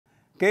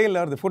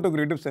KLR the photo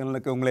creative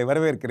சேனலுக்கு உங்களை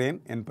வரவேற்கிறேன்.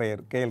 என் பெயர்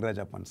KL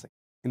Ponsing.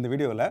 இந்த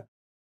வீடியோவில்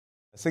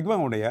Sigma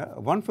உடைய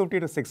 150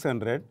 to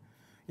 600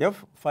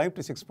 f5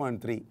 to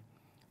 6.3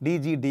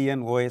 DGDN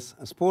OS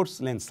sports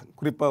lens,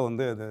 குறிப்பாக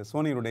வந்து அது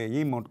சோனியுடைய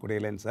E மவுண்ட் கூடிய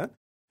லென்ஸை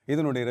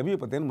இதனுடைய ரிவ்யூ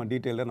பற்றி நம்ம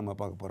டீட்டெயிலாக நம்ம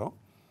பார்க்க போகிறோம்.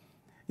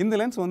 இந்த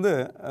லென்ஸ் வந்து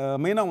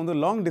மெயினாக வந்து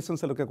லாங்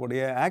டிஸ்டன்ஸில்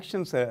இருக்கக்கூடிய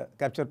ஆக்ஷன்ஸை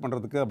கேப்சர்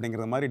பண்ணுறதுக்கு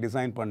அப்படிங்கிற மாதிரி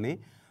டிசைன் பண்ணி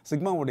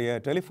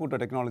சிக்மாவுடைய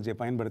டெலிஃபோட்டோ டெக்னாலஜியை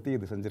பயன்படுத்தி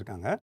இது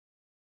செஞ்சுருக்காங்க.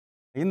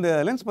 இந்த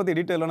லென்ஸ் பற்றி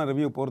டீட்டெயிலான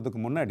ரிவ்யூ போகிறதுக்கு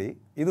முன்னாடி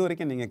இது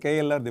வரைக்கும் நீங்கள்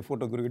KLR தி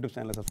ஃபோட்டோ யூடியூப்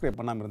சேனலை சப்ஸ்கிரைப்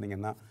பண்ணாமல்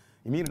இருந்தீங்கன்னா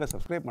இமீடியட்டாக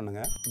சப்ஸ்கிரைப்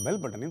பண்ணுங்கள், பெல்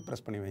பட்டனையும்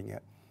ப்ரெஸ் பண்ணி வைங்க.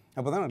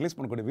 அப்போ தான் ரிலீஸ்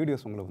பண்ணக்கூடிய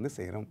வீடியோஸ் உங்களை வந்து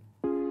சேரும்.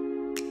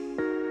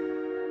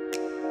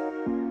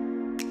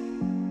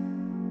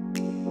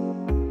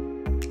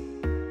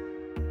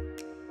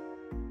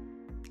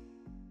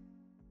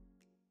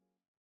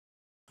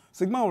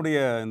 சிக்மாவுடைய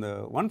இந்த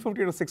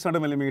 150 to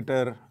 600 mm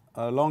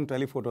லாங்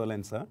டெலிஃபோட்டோ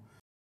லென்ஸை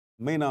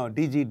மெயினாக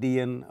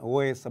DGDN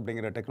OS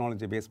அப்படிங்கிற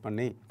டெக்னாலஜி பேஸ்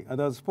பண்ணி,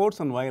 அதாவது ஸ்போர்ட்ஸ்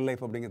அண்ட் வைல்ட்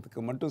லைஃப்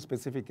அப்படிங்கிறதுக்கு மட்டும்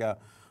ஸ்பெசிஃபிக்காக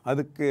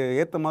அதுக்கு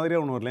ஏற்ற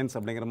மாதிரியான ஒரு லென்ஸ்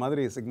அப்படிங்கிற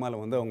மாதிரி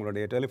சிக்மாவில் வந்து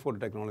அவங்களுடைய டெலிஃபோட்டோ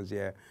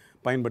டெக்னாலஜியை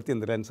பயன்படுத்தி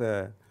இந்த லென்ஸை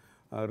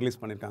ரிலீஸ்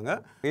பண்ணியிருக்காங்க.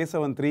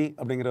 A7 III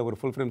அப்படிங்கிற ஒரு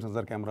ஃபுல் ஃப்ரேம்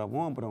சென்சார்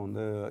கேமராவும், அப்புறம்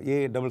வந்து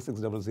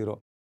A6600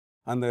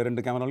 அந்த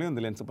 2 கேமராலையும்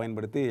இந்த லென்ஸை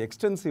பயன்படுத்தி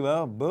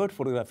எக்ஸ்டென்சிவாக பேர்ட்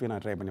ஃபோட்டோகிராஃபியை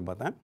நான் ட்ரை பண்ணி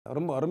பார்த்தேன்.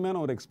 ரொம்ப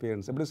அருமையான ஒரு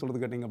எக்ஸ்பீரியன்ஸ். எப்படி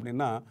சொல்கிறது கேட்டிங்க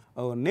அப்படின்னா,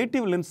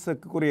 நேட்டிவ்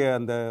லென்ஸுக்குரிய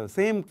அந்த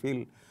சேம்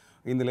ஃபீல்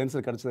இந்த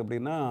லென்ஸில் கிடச்சிது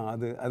அப்படின்னா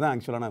அதுதான்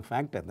ஆக்சுவலான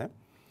ஃபேக்ட். அதை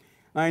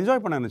நான்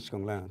என்ஜாய் பண்ணேன்னு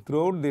வச்சுக்கோங்களேன். த்ரூ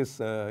அவுட் திஸ்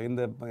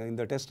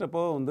இந்த டெஸ்ட்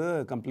அப்போ வந்து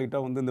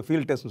கம்ப்ளீட்டாக வந்து இந்த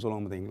ஃபீல்ட் டெஸ்ட்னு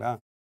சொல்லுவாங்க பார்த்தீங்களா,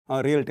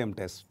 ரியல் டைம்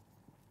டெஸ்ட்.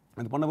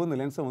 அது பண்ணும்போது இந்த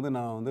லென்ஸை வந்து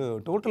நான் வந்து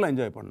டோட்டலாக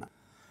என்ஜாய் பண்ணேன்.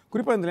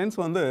 குறிப்பாக இந்த லென்ஸ்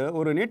வந்து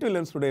ஒரு நேட்டிவ்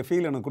லென்ஸுடைய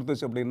ஃபீல் எனக்கு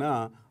கொடுத்துச்சு அப்படின்னா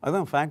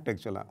அதுதான் ஃபேக்ட்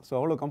ஆக்சுவலாக. ஸோ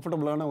அவ்வளோ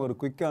கம்ஃபர்டபுளான ஒரு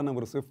குயிக்கான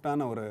ஒரு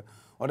ஸ்விஃப்டான ஒரு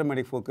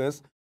ஆட்டோமேட்டிக் ஃபோக்கஸ்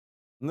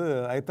வந்து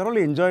ஐ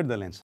தரோலி என்ஜாய்ட் த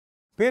லென்ஸ்.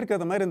 பேருக்கு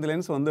அந்த மாதிரி இந்த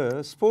லென்ஸ் வந்து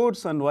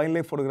ஸ்போர்ட்ஸ் அண்ட் வைல்ட்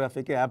லைஃப்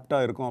ஃபோட்டோகிராஃபிக்கு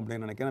ஆப்டாக இருக்கும்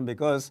அப்படின்னு நினைக்கிறேன்.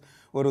 பிகாஸ்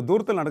ஒரு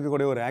தூரத்தில்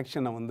நடக்கக்கூடிய ஒரு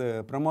ஆக்ஷனை வந்து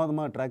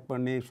பிரமாதமாக ட்ராக்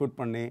பண்ணி ஷூட்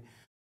பண்ணி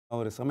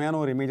ஒரு செமையான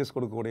ஒரு இமேஜஸ்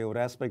கொடுக்கக்கூடிய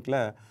ஒரு ஆஸ்பெக்டில்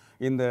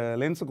இந்த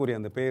லென்ஸுக்குரிய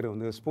அந்த பேர்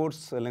வந்து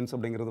ஸ்போர்ட்ஸ் லென்ஸ்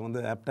அப்படிங்கிறது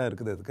வந்து ஆப்டாக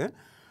இருக்குது. அதுக்கு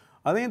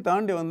அதையும்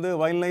தாண்டி வந்து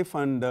wild life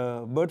and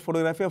bird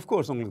photography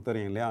of course உங்களுக்கு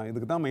தெரியும் இல்லையா,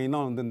 இதுக்கு தான்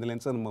மெயினாக வந்து இந்த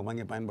லென்ஸை நம்ம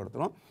வாங்கி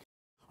பயன்படுத்துகிறோம்.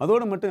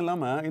 அதோடு மட்டும்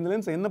இல்லாமல் இந்த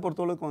லென்ஸ் என்ன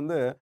பொறுத்தளவுக்கு வந்து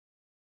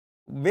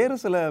வேறு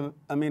சில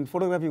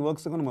ஃபோட்டோகிராஃபி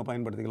ஒர்க்ஸுக்கும் நம்ம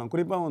பயன்படுத்திக்கலாம்.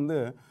 குறிப்பாக வந்து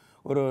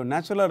ஒரு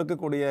நேச்சுரலாக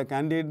இருக்கக்கூடிய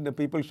கேண்டிட்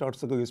பீப்புள்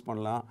ஷாட்ஸுக்கு யூஸ்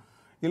பண்ணலாம்,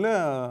 இல்லை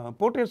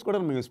போர்ட்ரேட்ஸ் கூட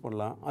நம்ம யூஸ்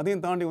பண்ணலாம்.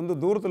 அதையும் தாண்டி வந்து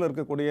தூரத்தில்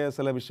இருக்கக்கூடிய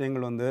சில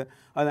விஷயங்கள் வந்து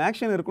அது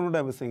ஆக்ஷன் இருக்கணுன்ற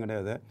அவசியம்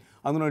கிடையாது,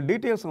 அதனோட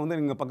டீட்டெயில்ஸை வந்து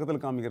நீங்கள்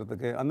பக்கத்தில்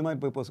காமிக்கிறதுக்கு அந்த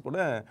மாதிரி பர்பஸ் கூட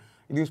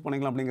இது யூஸ்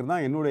பண்ணிக்கலாம். அப்படிங்கிறது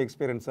தான் என்னோடய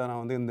எக்ஸ்பீரியன்ஸாக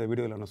நான் வந்து இந்த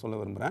வீடியோவில் நான் சொல்ல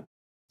விரும்புகிறேன்.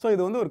 ஸோ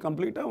இது வந்து ஒரு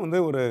கம்ப்ளீட்டாக வந்து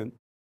ஒரு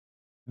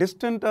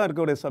டிஸ்டண்ட்டாக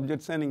இருக்கக்கூடிய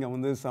சப்ஜெக்ட்ஸை நீங்கள்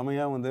வந்து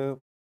செமையாக வந்து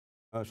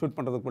ஷூட்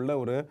பண்ணுறதுக்குள்ள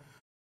ஒரு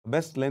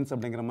பெஸ்ட் லென்ஸ்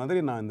அப்படிங்கிற மாதிரி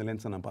நான் இந்த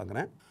லென்ஸை நான்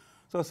பார்க்குறேன்.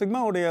 So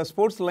சிக்மாவுடைய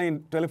sports line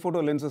telephoto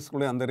lenses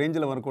கூட அந்த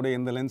ரேஞ்சில் வரக்கூடிய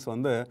இந்த லென்ஸ்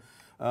வந்து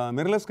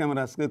மிரர்லெஸ்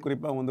கேமராஸ்க்கு,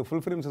 குறிப்பாக வந்து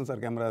ஃபுல் ஃப்ரேம்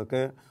சென்சார்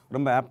கேமராவுக்கு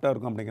ரொம்ப ஆப்டாக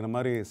இருக்கும் அப்படிங்கிற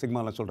மாதிரி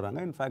சிக்மாவில் சொல்கிறாங்க.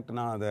 இன்ஃபேக்ட்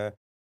நான் அதை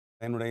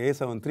என்னோடய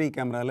A7 III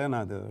கேமராவில்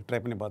நான் அது ட்ரை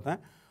பண்ணி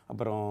பார்த்தேன்.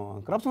 அப்புறம்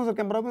கிராப் சென்சார்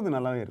கேமராவுக்கும் இது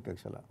நல்லாவே இருக்குது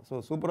ஆக்சுவலாக.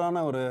 ஸோ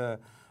சூப்பரான ஒரு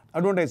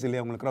அட்வான்டேஜ்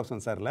இல்லையா உங்களுக்கு கிராப்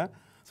சென்சாரில்.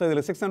 ஸோ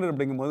இதில் 600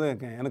 அப்படிங்கும்போது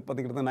எனக்கு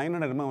பார்த்திக்கிட்டு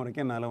 900 mm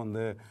வரைக்கும் என்னால்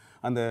வந்து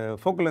அந்த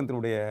ஃபோக்கல்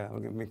லென்த்தினுடைய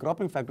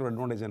கிராப்பிங் ஃபேக்டர்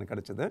அட்வான்டேஜ் எனக்கு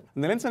கிடச்சிது.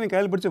 இந்த லென்ஸை எனக்கு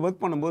கையில் பிடிச்சி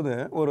ஒர்க் பண்ணும்போது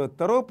ஒரு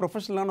தரோ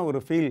ப்ரொஃபஷனலான ஒரு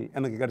ஃபீல்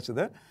எனக்கு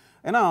கிடச்சிது.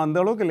 ஏன்னா அந்த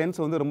அளவுக்கு லென்ஸ்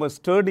வந்து ரொம்ப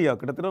ஸ்டர்டியாக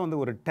கிட்டத்தட்ட வந்து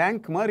ஒரு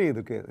டேங்க் மாதிரி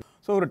இருக்குது.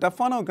 ஸோ ஒரு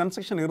டஃப்பான ஒரு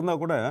கன்ஸ்ட்ரக்ஷன்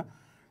இருந்தால் கூட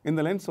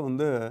இந்த லென்ஸ்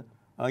வந்து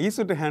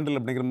ஈஸி டு ஹேண்டில்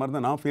அப்படிங்கிற மாதிரி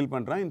தான் நான் ஃபீல்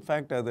பண்ணுறேன்.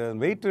 இன்ஃபேக்ட் அது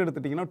வெயிட்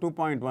எடுத்துட்டிங்கன்னா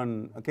 2.1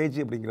 kg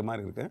அப்படிங்கிற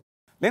மாதிரி இருக்குது.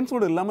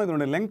 லென்ஸோடு இல்லாமல்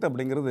இதோட லென்த்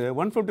அப்படிங்கிறது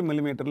 150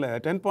 mm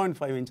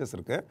 10.5 inches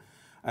இருக்குது.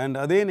 அண்ட்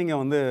அதே நீங்கள்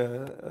வந்து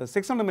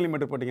 600 mm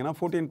போட்டிங்கன்னா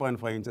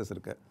 14.5 inches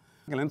இருக்குது.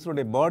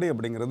 லென்ஸோடைய பாடி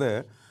அப்படிங்கிறது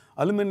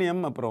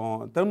அலுமினியம் அப்புறம்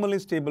தெர்மலி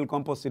ஸ்டேபிள்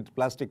காம்போசிட்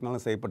பிளாஸ்டிக்னால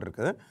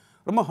செய்யப்பட்டிருக்கு.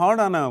 ரொம்ப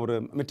ஹார்டான ஒரு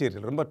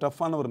மெட்டீரியல், ரொம்ப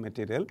டஃப்பான ஒரு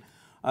மெட்டீரியல்.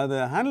 அதை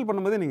ஹேண்டில்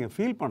பண்ணும்போதே நீங்கள்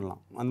ஃபீல்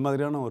பண்ணலாம் அந்த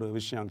மாதிரியான ஒரு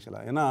விஷயம்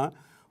ஆக்சுவலாக. ஏன்னா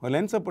ஒரு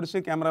லென்ஸை பிடிச்சி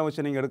கேமரா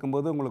வச்சு நீங்கள்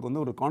எடுக்கும்போது உங்களுக்கு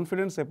வந்து ஒரு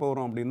கான்ஃபிடென்ஸ் எப்போ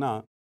வரும் அப்படின்னா,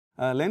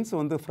 லென்ஸ்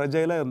வந்து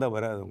ஃப்ரெஜைலாக இருந்தால்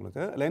வராது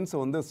உங்களுக்கு. லென்ஸ்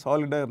வந்து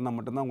சாலிடாக இருந்தால்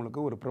மட்டும்தான்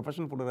உங்களுக்கு ஒரு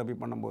ப்ரொஃபஷனல் ஃபோட்டோகிராஃபி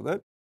பண்ணும்போது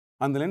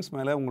அந்த லென்ஸ்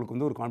மேலே உங்களுக்கு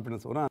வந்து ஒரு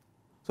கான்ஃபிடன்ஸ் வரும்.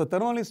 ஸோ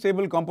தெர்மலி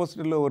ஸ்டேபிள்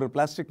காம்போசிட்டில் ஒரு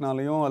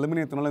பிளாஸ்டிக்னாலையும்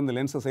அலுமினியத்தினாலும் இந்த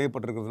லென்ஸை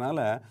செய்யப்பட்டிருக்கிறதுனால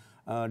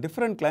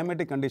டிஃப்ரெண்ட்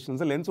கிளைமேட்டிக்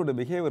கண்டிஷன்ஸில் லென்ஸோட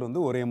பிஹேவியர்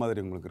வந்து ஒரே மாதிரி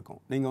உங்களுக்கு இருக்கும்.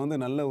 நீங்கள் வந்து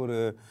நல்ல ஒரு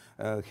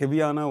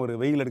ஹெவியான ஒரு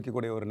வெயில்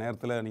அடிக்கக்கூடிய ஒரு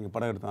நேரத்தில் நீங்கள்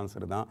படம் எடுத்தாலும்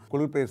சரி தான்,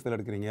 குளிர் பிரதேசத்தில்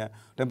எடுக்கிறீங்க,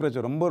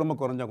 டெம்பரேச்சர் ரொம்ப ரொம்ப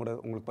குறைஞ்சா கூட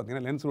உங்களுக்கு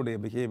பார்த்திங்கன்னா லென்ஸோடைய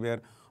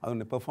பிஹேவியர்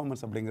அதோடைய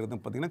பெர்ஃபார்மன்ஸ்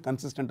அப்படிங்கிறது பார்த்திங்கன்னா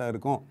கன்சிஸ்டண்ட்டாக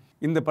இருக்கும்.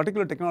 இந்த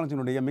பர்டிகுலர்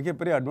டெக்னாலஜினுடைய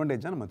மிகப்பெரிய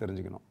அட்வான்டேஜாக நம்ம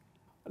தெரிஞ்சுக்கணும்.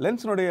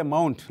 லென்ஸினுடைய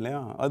மவுண்ட்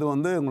இல்லையா, அது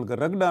வந்து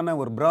உங்களுக்கு ரக்டான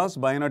ஒரு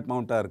பிராஸ் பயோனட்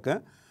மவுண்ட்டாக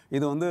இருக்குது.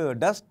 இது வந்து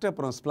டஸ்ட்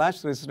அப்புறம் ஸ்ப்ளாஷ்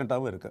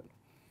ரெசிஸ்டண்ட்டாகவும் இருக்குது.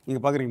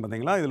 நீங்கள் பார்க்குறீங்க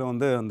பார்த்தீங்களா, இதில்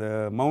வந்து அந்த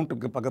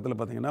மவுண்ட்டுக்கு பக்கத்தில்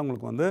பார்த்தீங்கன்னா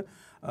உங்களுக்கு வந்து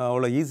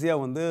அவ்வளோ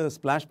ஈஸியாக வந்து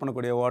ஸ்ப்ளாஷ்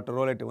பண்ணக்கூடிய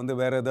வாட்டரோ இல்லாட்டி வந்து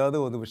வேறு ஏதாவது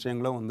ஒரு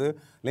விஷயங்களோ வந்து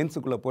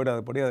லென்ஸுக்குள்ளே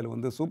போய்டாதபடி அதில்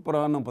வந்து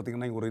சூப்பரான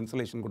பார்த்திங்கன்னா ஒரு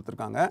இன்சுலேஷன்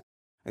கொடுத்துருக்காங்க.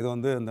 இது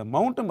வந்து இந்த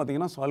மவுண்ட்டும்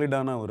பார்த்திங்கன்னா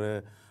சாலிடான ஒரு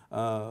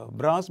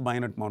பிராஸ்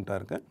பயோனட் மவுண்ட்டாக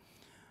இருக்குது.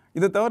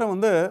 இது தவிர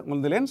வந்து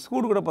உங்களுக்கு லென்ஸ்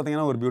ஹூட் கூட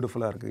பார்த்தீங்கன்னா ஒரு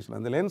பியூட்டிஃபுல்லாக இருக்குது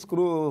ஆக்சுவலாக. அந்த லென்ஸ்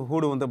ஸ்க்ரூ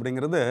ஹூடு வந்து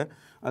அப்படிங்கிறது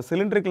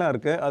சிலிண்ட்ரிக்கலாக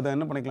இருக்குது. அதை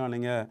என்ன பண்ணிக்கலாம்,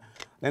 நீங்கள்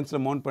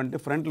லென்ஸில் மவுண்ட்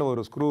பண்ணிட்டு ஃப்ரண்ட்டில்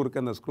ஒரு ஸ்க்ரூ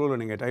இருக்குது, அந்த ஸ்க்ரூவில்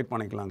நீங்கள் டைட்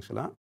பண்ணிக்கலாம்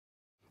ஆக்சுவலாக.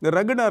 இது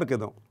ரகடாக இருக்குது,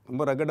 இதுவும்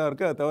ரொம்ப ரகடாக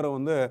இருக்குது. அது தவிர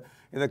வந்து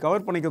இதை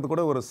கவர் பண்ணிக்கிறது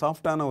கூட ஒரு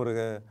சாஃப்டான ஒரு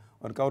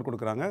கவர்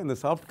கொடுக்குறாங்க. இந்த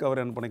சாஃப்ட்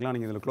கவர் என்ன பண்ணிக்கலாம்,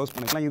 நீங்கள் இதில் க்ளோஸ்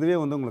பண்ணிக்கலாம். இதுவே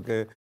வந்து உங்களுக்கு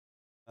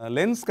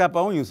லென்ஸ்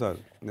கேப்பாகவும் யூஸ்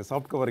ஆகுது. இந்த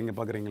சாஃப்ட் கவர் இங்கே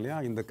பார்க்குறீங்க இல்லையா,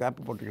 இந்த கேப்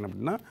போட்டிங்க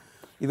அப்படின்னா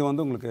இது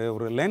வந்து உங்களுக்கு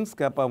ஒரு லென்ஸ்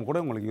கேப்பாகவும் கூட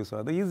உங்களுக்கு யூஸ்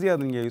ஆகுது. ஈஸியாக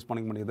அது நீங்கள் யூஸ்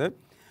பண்ணிக்க முடியுது.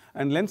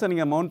 அண்ட் லென்ஸை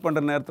நீங்கள் மவுண்ட்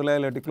பண்ணுற நேரத்தில்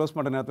இல்லாட்டி க்ளோஸ்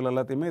பண்ணுற நேரத்தில்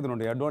எல்லாத்தையுமே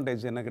இதனுடைய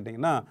அட்வான்டேஜ் என்ன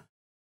கேட்டிங்கன்னா,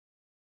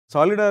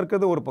 சாலிடாக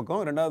இருக்கிறது ஒரு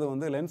பக்கம், ரெண்டாவது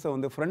வந்து லென்ஸை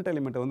வந்து ஃப்ரண்ட்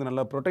எலிமெண்ட்டை வந்து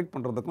நல்லா ப்ரொடெக்ட்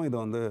பண்ணுறதுக்கும் இது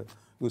வந்து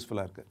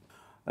யூஸ்ஃபுல்லாக இருக்குது.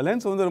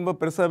 லென்ஸ் வந்து ரொம்ப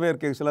பெருசாகவே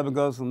இருக்குது ஆக்சுவலாக.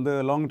 பிகாஸ் வந்து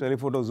லாங்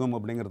டெலிஃபோட்டோ ஜூம்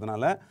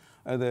அப்படிங்கிறதுனால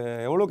அது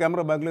எவ்வளோ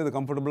கேமரா பேக்கில் இது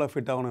கம்ஃபர்டபுளாக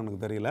ஃபிட் ஆகும்னு எனக்கு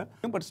தெரியல.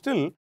 பட்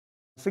ஸ்டில்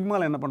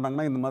சிக்மாவில் என்ன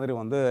பண்ணுறாங்கன்னா, இந்த மாதிரி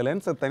வந்து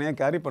லென்ஸை தனியாக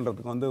கேரி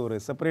பண்ணுறதுக்கு வந்து ஒரு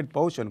செப்பரேட்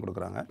பவுச் ஒன்று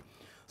கொடுக்குறாங்க.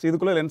 ஸோ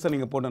இதுக்குள்ளே லென்ஸை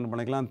நீங்கள் போட்டு என்ன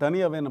பண்ணிக்கலாம்,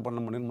 தனியாகவே என்ன பண்ண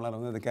முடியும், நம்மளால்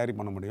வந்து அதை கேரி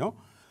பண்ண முடியும்.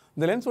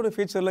 இந்த லென்ஸோட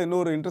ஃபீச்சரில்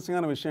இன்னொரு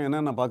இன்ட்ரெஸ்டிங்கான விஷயம்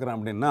என்ன நான் பார்க்குறேன்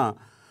அப்படின்னா,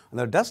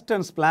 அந்த டஸ்ட்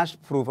அண்ட் ஸ்ப்ளாஷ்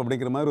ப்ரூஃப்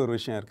அப்படிங்கிற மாதிரி ஒரு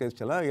விஷயம் இருக்குது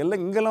ஆக்சுவலாக.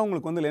 இங்கெல்லாம்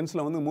உங்களுக்கு வந்து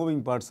லென்ஸில் வந்து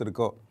மூவிங் பார்ட்ஸ்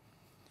இருக்கோ.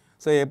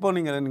 ஸோ எப்போ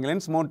நீங்கள்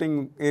லென்ஸ் மவுண்டிங்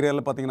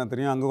ஏரியாவில் பார்த்தீங்கன்னா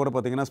தெரியும், அங்கே கூட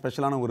பார்த்தீங்கன்னா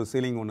ஸ்பெஷலான ஒரு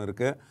சீலிங் ஒன்று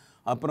இருக்குது.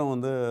 அப்புறம்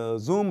வந்து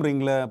ஜூம்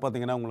ரிங்கில்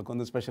பார்த்தீங்கன்னா உங்களுக்கு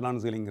வந்து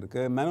ஸ்பெஷலான சீலிங்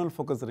இருக்குது. மேனுவல்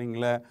ஃபோக்கஸ்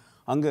ரிங்கில்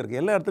அங்கே இருக்குது.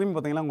 எல்லா இடத்துலையும்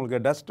பார்த்தீங்கன்னா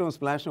உங்களுக்கு டஸ்ட்டும்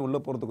ஸ்ப்ளாஷும் உள்ளே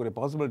போகிறதுக்குரிய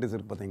பாசிபிலிட்டிஸ்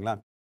இருக்குது பார்த்தீங்களா.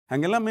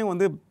 அங்கே எல்லாமே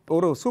வந்து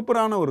ஒரு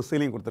சூப்பரான ஒரு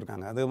சீலிங்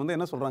கொடுத்துருக்காங்க. அது வந்து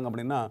என்ன சொல்கிறாங்க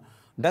அப்படின்னா,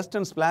 dust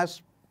and splash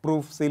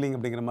proof ceiling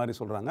அப்படிங்கிற மாதிரி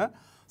சொல்கிறாங்க.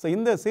 ஸோ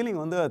இந்த சீலிங்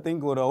வந்து ஐ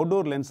திங்க் ஒரு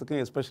அவுட்டோர் லென்ஸுக்கு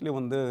எஸ்பெஷலி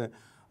வந்து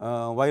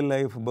வைல்ட்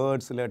லைஃப்,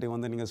 பேர்ட்ஸ் இல்லாட்டி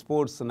வந்து நீங்கள்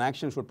ஸ்போர்ட்ஸ்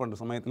ஆக்ஷன் ஷூட் பண்ணுற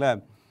சமயத்தில்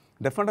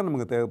டெஃபினட்டாக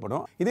நமக்கு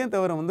தேவைப்படும். இதே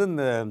தவிர வந்து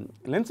இந்த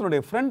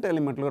லென்ஸினுடைய ஃப்ரண்ட்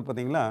எலிமெண்ட்டில்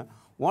பார்த்தீங்கன்னா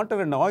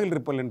water and oil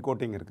repellent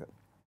coating இருக்குது.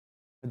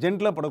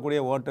 ஜென்டலாக படக்கூடிய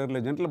வாட்டர்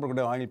இல்லை ஜென்டலாக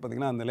படக்கூடிய ஆயில்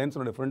பார்த்தீங்கன்னா அந்த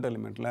லென்ஸோடைய ஃப்ரண்ட்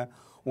எலிமெண்ட்டில்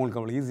உங்களுக்கு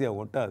அவ்வளோ ஈஸியாக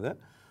ஒட்டாது.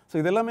 ஸோ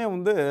இதெல்லாமே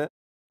வந்து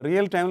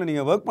ரியல் டைமில்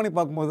நீங்கள் ஒர்க் பண்ணி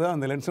பார்க்கும்போது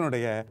அந்த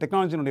லென்ஸினுடைய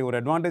டெக்னாலஜினுடைய ஒரு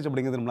அட்வான்டேஜ்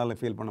அப்படிங்கிறது நம்மளால்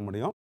ஃபீல் பண்ண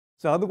முடியும்.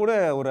 ஸோ அது கூட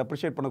ஒரு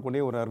அப்ரிஷியேட்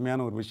பண்ணக்கூடிய ஒரு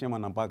அருமையான ஒரு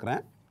விஷயமாக நான்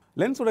பார்க்குறேன்.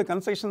 லென்ஸோட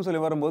கன்ஸ்ட்ரக்ஷன் சொல்லி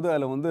வரும்போது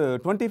அதில் வந்து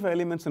 25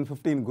 எலிமெண்ட்ஸ் அண்ட்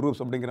 15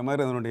 குரூப்ஸ் அப்படிங்கிற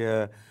மாதிரி அதனுடைய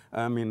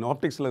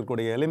ஆப்டிக்ஸில்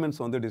இருக்கக்கூடிய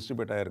எலிமெண்ட்ஸ் வந்து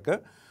டிஸ்ட்ரிபியூட் ஆகிருக்கு.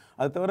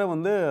 அது தவிர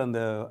வந்து அந்த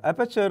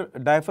அப்பச்சர்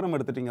டயஃப்ரம்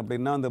எடுத்துட்டிங்க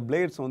அப்படின்னா அந்த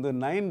பிளேட்ஸ் வந்து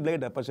 9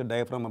 பிளேட் அப்பச்சர்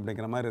டயஃப்ரம்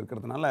அப்படிங்கிற மாதிரி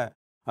இருக்கிறதுனால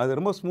அது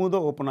ரொம்ப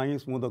ஸ்மூத்தாக ஓப்பன் ஆகி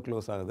ஸ்மூத்தாக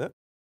க்ளோஸ் ஆகுது.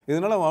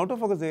 இதனால் அவுட்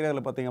ஆஃப் ஃபோக்கஸ்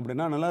ஏரியாவில் பார்த்திங்க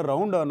அப்படின்னா நல்லா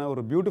ரவுண்டான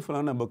ஒரு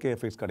பியூட்டிஃபுல்லான பொக்கே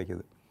எஃபெக்ட்ஸ்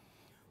கிடைக்குது.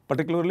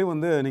 பர்டிகுலர்லி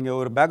வந்து நீங்கள்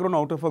ஒரு பேக்ரவுண்ட்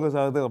அவுட் ஆஃப் ஃபோக்கஸ்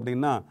ஆகுது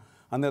அப்படின்னா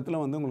அந்த இடத்துல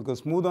வந்து உங்களுக்கு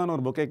ஸ்மூத்தான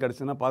ஒரு பொக்கே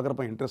கிடச்சுன்னா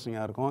பார்க்குறப்ப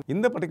இன்ட்ரெஸ்டிங்காக இருக்கும்.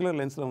 இந்த பர்டிகுலர்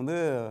லென்ஸில் வந்து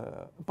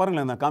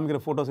பாருங்களேன், நான் காமிக்கிற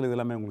ஃபோட்டோஸில் இது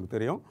எல்லாமே உங்களுக்கு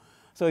தெரியும்.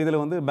 ஸோ இதில்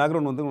வந்து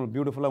பேக்ரவுண்ட் வந்து உங்களுக்கு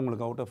பியூட்டிஃபுல்லாக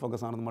உங்களுக்கு அவுட் ஆஃப்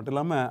ஃபோக்கஸ் ஆனது மட்டும்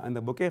இல்லாமல்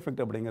அந்த பொக்கே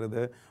எஃபெக்ட்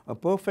அப்படிங்கிறது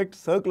பர்ஃபெக்ட்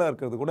சர்க்கிளாக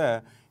இருக்கிறது கூட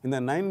இந்த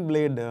 9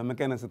 பிளேட்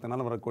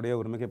மெக்கானிசத்தினால் வரக்கூடிய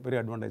ஒரு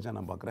மிகப்பெரிய அட்வான்டேஜாக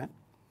நான் பார்க்குறேன்.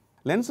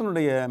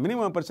 லென்ஸினுடைய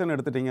மினிமம் அப்பர்ச்சர்னு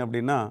எடுத்துட்டிங்க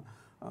அப்படின்னா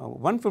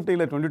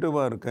 150ல்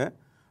 22 இருக்குது,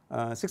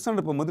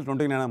 600 போகும்போது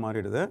 29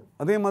 மாறிடுது.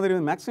 அதே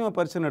மாதிரி மேக்ஸிமம்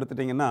அப்பர்ச்சர்னு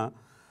எடுத்துட்டிங்கன்னா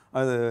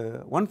அது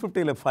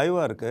 150ல்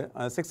 5 இருக்குது,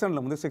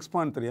 600ல் வந்து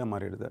 6.3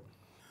 மாறிடுது.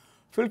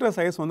 ஃபில்டர்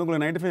சைஸ் வந்து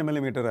உங்களுக்கு 95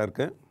 மில்லிமீட்டராக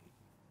இருக்குது.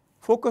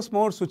 ஃபோக்கஸ்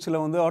மோட் சுவிட்சில்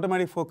வந்து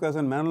automatic focus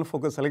and manual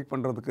focus select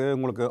பண்ணுறதுக்கு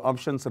உங்களுக்கு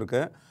ஆப்ஷன்ஸ்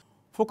இருக்குது.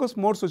 ஃபோக்கஸ்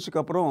மோட் சுவிட்சுக்கு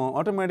அப்புறம்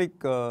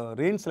ஆட்டோமேட்டிக்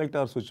ரேஞ்ச்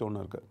செலக்டார் சுவிட்ச்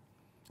ஒன்று இருக்குது.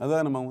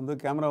 அதாவது நம்ம வந்து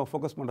கேமராவை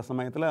ஃபோக்கஸ் பண்ணுற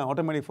சமயத்தில்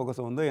ஆட்டோமேட்டிக்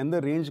ஃபோக்கஸை வந்து எந்த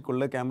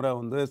ரேஞ்சுக்குள்ளே கேமரா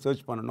வந்து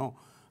சர்ச் பண்ணணும்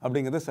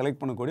அப்படிங்கிறத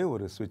செலக்ட் பண்ணக்கூடிய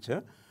ஒரு சுவிட்சு.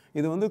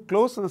 இது வந்து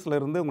க்ளோஸ்னஸில்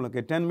இருந்து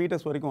உங்களுக்கு 10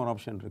 மீட்டர்ஸ் வரைக்கும் ஒரு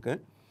ஆப்ஷன்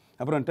இருக்குது.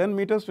 அப்புறம் 10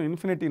 மீட்டர்ஸ் டு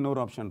இன்ஃபினிட்டி இன்னொரு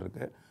ஆப்ஷன்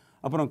இருக்குது.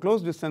 அப்புறம்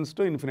க்ளோஸ் டிஸ்டன்ஸ்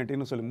டு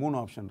இன்ஃபினிட்டின்னு சொல்லி 3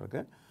 ஆப்ஷன்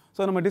இருக்குது.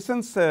 ஸோ நம்ம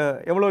டிஸ்டன்ஸ்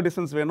எவ்வளோ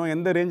டிஸ்டன்ஸ் வேணும்,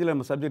 எந்த ரேஞ்சில்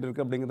நம்ம சப்ஜெக்ட்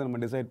இருக்குது அப்படிங்கிறத நம்ம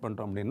டிசைட்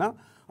பண்ணுறோம் அப்படின்னா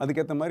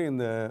அதுக்கேற்ற மாதிரி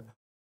இந்த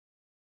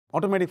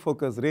ஆட்டோமேட்டிக்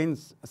ஃபோக்கஸ்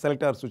ரேஞ்ச்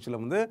செலக்டார் சுவிட்சில்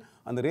வந்து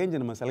அந்த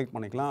ரேஞ்சை நம்ம செலக்ட்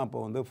பண்ணிக்கலாம். அப்போ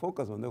வந்து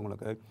ஃபோக்கஸ் வந்து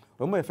உங்களுக்கு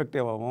ரொம்ப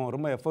எஃபெக்டிவாகவும்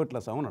ரொம்ப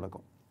எஃபர்ட்லெஸ்ஸாகவும்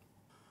நடக்கும்.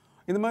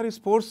 இந்த மாதிரி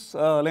ஸ்போர்ட்ஸ்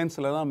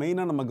லென்ஸில் தான்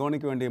மெயினாக நம்ம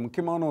கவனிக்க வேண்டிய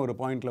முக்கியமான ஒரு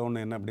பாயிண்டில்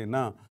ஒன்று என்ன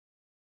அப்படின்னா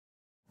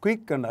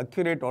quick and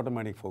accurate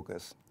automatic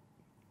focus.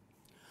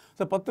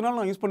 So 10 நாள்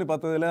நான் யூஸ் பண்ணி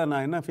பார்த்ததில்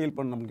நான் என்ன ஃபீல்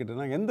பண்ணணும்னு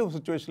கேட்டேன்னா, எந்த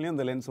சுச்சுவேஷன்லையும்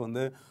அந்த லென்ஸ்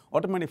வந்து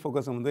ஆட்டோமேட்டிக்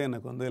ஃபோக்கஸை வந்து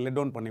எனக்கு வந்து லெட்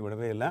டவுன் பண்ணி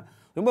விடவே இல்லை.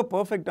 ரொம்ப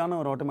பர்ஃபெக்டான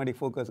ஒரு ஆட்டோமேட்டிக்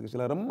ஃபோக்கஸ்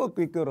ஆக்சுவலாக ரொம்ப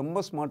குயிக்கு,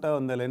 ரொம்ப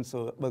ஸ்மார்ட்டாக அந்த லென்ஸ்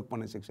ஒர்க்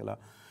பண்ணிச்சு ஆக்சுவலாக.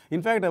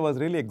 In fact I was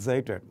really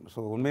excited.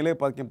 So உண்மையிலே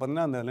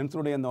பார்த்தீங்கன்னா அந்த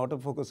லென்ஸுடைய அந்த ஆட்டோ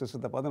ஃபோக்கஸ்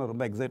சிஸ்டத்தை பார்த்து நான்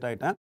ரொம்ப எக்ஸைட்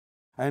ஆகிட்டேன்.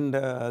 அண்ட்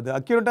அது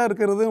அக்யூரேட்டாக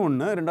இருக்கிறது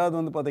ஒன்று. ரெண்டாவது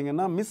வந்து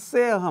பார்த்தீங்கன்னா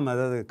மிஸ்ஸே ஆகாமல்,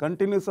 அதாவது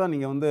கண்டினியூஸாக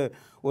நீங்கள் வந்து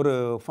ஒரு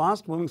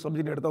ஃபாஸ்ட் மூவிங்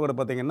சப்ஜெக்ட் எடுத்தால் கூட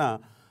பார்த்தீங்கன்னா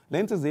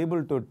lens is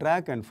able to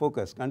track and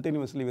focus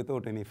continuously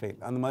without any fail.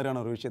 அந்த மாதிரியான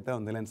ஒரு விஷயத்தை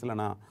அந்த லென்ஸில்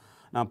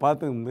நான்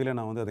பார்த்து உண்மையிலே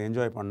நான் வந்து அதை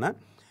என்ஜாய் பண்ணேன்.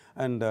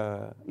 அண்ட்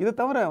இதை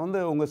தவிர வந்து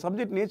உங்கள்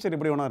சப்ஜெக்ட் நேச்சர்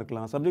எப்படி வேணா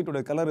இருக்கலாம்,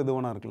 சப்ஜெக்டோட கலர் எது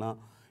வேணா இருக்கலாம்,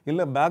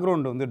 இல்லை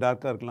பேக்ரவுண்டு வந்து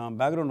டார்க்காக இருக்கலாம்,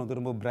 பேக்ரவுண்ட் வந்து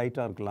ரொம்ப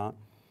பிரைட்டாக இருக்கலாம்,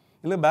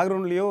 இல்லை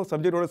பேக்ரவுண்ட்லேயோ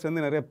சப்ஜெக்டோட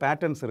சேர்ந்து நிறைய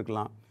பேட்டர்ன்ஸ்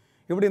இருக்கலாம்.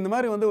 இப்படி இந்த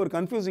மாதிரி வந்து ஒரு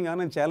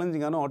கன்ஃபியூசிங்கான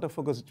சேலஞ்சிங்கான ஆட்டோ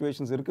ஃபோக்கஸ்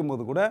சுச்சுவேஷன்ஸ்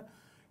இருக்கும்போது கூட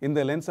இந்த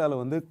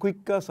லென்ஸால் வந்து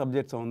குயிக்காக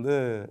சப்ஜெக்ட்ஸை வந்து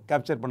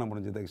கேப்சர் பண்ண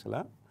முடிஞ்சது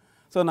ஆக்சுவலாக.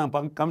 ஸோ நான்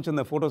காமிச்ச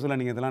இந்த ஃபோட்டோஸில்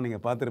இதெல்லாம்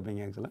நீங்கள்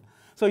பார்த்துருப்பீங்க ஆக்சுவலாக.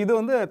 ஸோ இது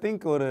வந்து ஐ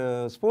திங்க் ஒரு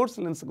ஸ்போர்ட்ஸ்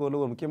லென்ஸுக்கு ஒரு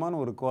முக்கியமான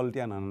ஒரு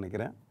குவாலிட்டியாக நான்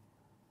நினைக்கிறேன்.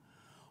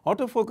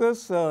 ஆட்டோ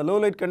ஃபோக்கஸ் லோ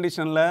லைட்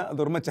கண்டிஷனில்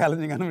அது ரொம்ப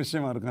சேலஞ்சிங்கான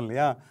விஷயமா இருக்கும்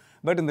இல்லையா.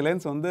 பட் இந்த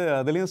லென்ஸ் வந்து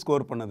அதுலேயும்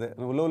ஸ்கோர் பண்ணுது.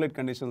 லோ லைட்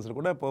கண்டிஷன்ஸில்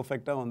கூட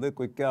பர்ஃபெக்டாக வந்து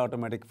குயிக்காக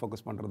ஆட்டோமேட்டிக்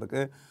ஃபோக்கஸ்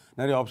பண்ணுறதுக்கு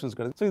நிறைய ஆப்ஷன்ஸ்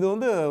கிடைக்கும். ஸோ இது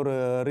வந்து ஒரு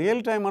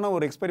ரியல் டைமான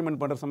ஒரு எக்ஸ்பெரிமெண்ட்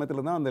பண்ணுற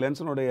சமயத்தில் தான் அந்த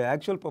லென்ஸினுடைய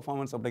ஆக்சுவல்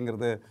பெர்ஃபார்மன்ஸ்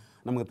அப்படிங்கிறது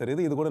நமக்கு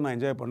தெரியுது. இது கூட நான்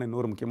என்ஜாய் பண்ண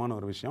இன்னொரு முக்கியமான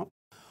ஒரு விஷயம்.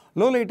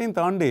 லோ லைட்டையும்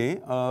தாண்டி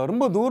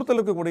ரொம்ப தூரத்தில்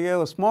இருக்கக்கூடிய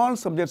ஸ்மால்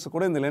சப்ஜெக்ட்ஸ்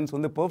கூட இந்த லென்ஸ்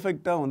வந்து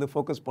பர்ஃபெக்டாக வந்து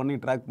ஃபோக்கஸ் பண்ணி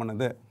ட்ராக்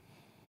பண்ணுது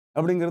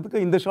அப்படிங்கிறதுக்கு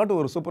இந்த ஷாட்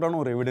ஒரு சூப்பரான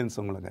ஒரு எவிடன்ஸ்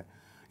உங்களுக்கு.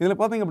 இதில்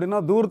பார்த்தீங்க அப்படின்னா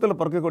தூரத்தில்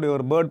பறக்கக்கூடிய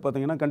ஒரு பேர்ட்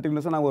பார்த்தீங்கன்னா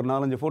கண்டினியூஸாக நான் ஒரு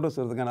 4-5 ஃபோட்டோஸ்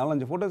எடுத்துக்கேன்.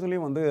 4-5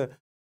 ஃபோட்டோஸ்லேயும் வந்து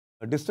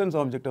டிஸ்டன்ஸ்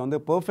ஆப்ஜெக்ட்டை வந்து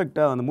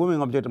பர்ஃபெக்டாக அந்த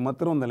மூவிங் ஆப்ஜெக்ட்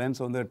மாத்திரம் அந்த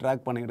லென்ஸ் வந்து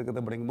ட்ராக் பண்ணி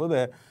எடுக்குது அப்படிங்கும்போது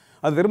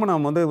அது திரும்ப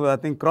நம்ம வந்து ஐ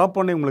திங்க் க்ராப்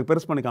பண்ணி உங்களுக்கு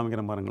பெருசு பண்ணி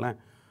காமிக்கிறேன் பாருங்களேன்.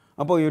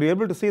 அப்போ you're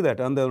able to see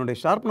that அதனுடைய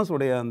ஷார்ப்னஸ்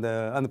உடைய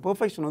அந்த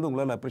பெர்ஃபெக்ஷன் வந்து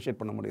உங்களால்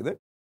அப்ரிஷியேட் பண்ண முடியுது.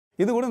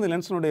 இது கூட இந்த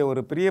லென்ஸினுடைய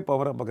ஒரு பெரிய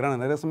பவரை பார்க்குறேன்.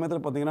 நிறைய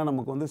சமயத்தில் பார்த்தீங்கன்னா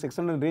நமக்கு வந்து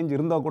 600 ரேஞ்ச்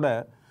இருந்தால் கூட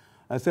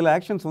சில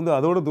ஆக்ஷன்ஸ் வந்து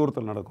அதோட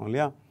தூரத்தில் நடக்கும்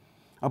இல்லையா.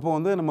 அப்போ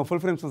வந்து நம்ம ஃபுல்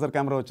ஃப்ரேம் சென்சார்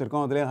கேமரா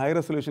வச்சுருக்கோம், அதிலே ஹை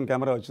ரெசல்யூஷன்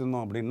கேமரா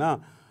வச்சுருந்தோம் அப்படின்னா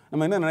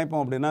நம்ம என்ன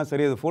நினைப்போம் அப்படின்னா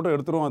சரி அது ஃபோட்டோ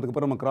எடுத்துருவோம்,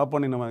 அதுக்கப்புறம் நம்ம க்ராப்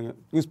பண்ணி நம்ம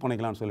யூஸ்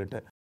பண்ணிக்கலாம்னு சொல்லிட்டு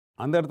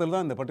அந்த இடத்துல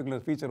தான் இந்த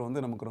பர்டிகுலர் ஃபீச்சர் வந்து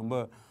நமக்கு ரொம்ப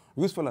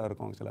யூஸ்ஃபுல்லாக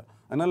இருக்கும் ஆக்சுவலாக.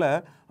 அதனால்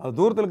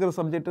தூரத்தில் இருக்கிற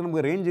சப்ஜெக்ட்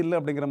நமக்கு ரேஞ்ச் இல்லை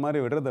அப்படிங்கிற மாதிரி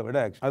விடுறதை விட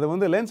அது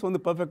வந்து லென்ஸ் வந்து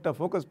பர்ஃபெக்டாக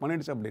ஃபோக்கஸ்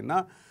பண்ணிடுச்சு அப்படின்னா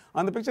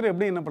அந்த பிக்சரை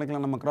எப்படி என்ன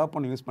பண்ணிக்கலாம், நம்ம க்ராப்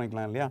பண்ணி யூஸ்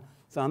பண்ணிக்கலாம் இல்லையா.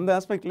 ஸோ அந்த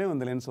ஆஸ்பெக்ட்லேயும்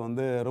இந்த லென்ஸ்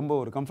வந்து ரொம்ப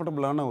ஒரு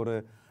கம்ஃபர்டபுளான ஒரு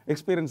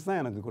எக்ஸ்பீரியன்ஸ் தான்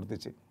எனக்கு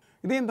கொடுத்துச்சு.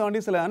 இதையும் தாண்டி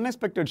சில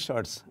அன்எக்ஸ்பெக்டட்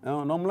ஷாட்ஸ்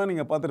நார்மலாக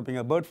நீங்கள்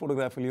பார்த்துருப்பீங்க பேர்ட்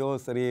ஃபோட்டோகிராஃபிலையோ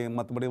சரி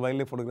மற்றபடி வைல்ட்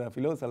லைஃப்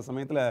ஃபோட்டோகிராஃபிலையோ சில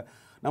சமயத்தில்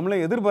நம்மளே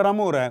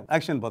எதிர்பாராமல் ஒரு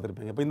ஆக்ஷன்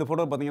பார்த்துருப்பீங்க. இப்போ இந்த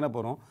ஃபோட்டோ பார்த்தீங்கன்னா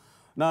போகிறோம்,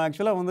 நான்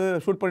ஆக்சுவலாக வந்து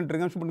ஷூட்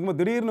பண்ணிட்டு பண்ணும்போது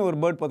திடீர்னு ஒரு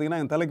பேர்ட்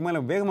பார்த்தீங்கன்னா என் தலைக்கு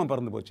மேலே வேகமாக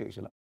பறந்து போச்சு.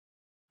 ஆக்சுவலாக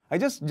ஐ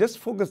ஜஸ்ட்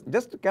ஃபோக்கஸ்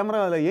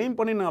கேமரா அதில் எய்ம்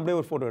பண்ணி நான் அப்படியே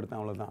ஒரு ஃபோட்டோ எடுத்தேன்,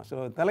 அவ்வளோதான். ஸோ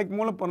தலைக்கு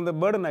மூலம் பறந்த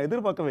பேர்டு நான்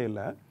எதிர்பார்க்கவே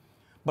இல்லை.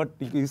 But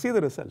you see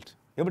the result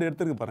எப்படி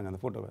எடுத்துருக்கு பாருங்கள்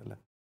அந்த ஃபோட்டோவில்.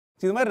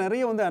 இது மாதிரி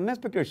நிறைய வந்து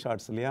அன்எக்ஸ்பெக்டட்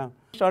ஷாட்ஸ் இல்லையா.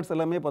 ஷாட்ஸ்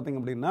எல்லாமே பார்த்திங்க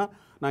அப்படின்னா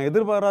நான்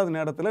எதிர்பாராத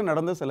நேரத்தில்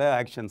நடந்த சில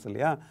ஆக்ஷன்ஸ்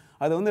இல்லையா.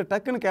 அது வந்து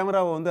டக்குன்னு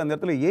கேமராவை வந்து அந்த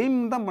இடத்துல எய்ம்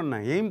தான்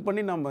பண்ணேன். எய்ம்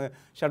பண்ணி நம்ம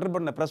ஷட்டர்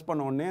பட்டனை ப்ரெஸ்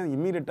பண்ண உடனே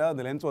இம்மீடியட்டாக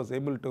the lens was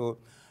able to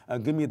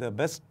give me the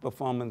best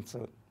performance.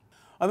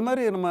 அது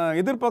மாதிரி நம்ம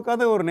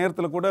எதிர்பார்க்காத ஒரு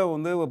நேரத்தில் கூட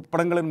வந்து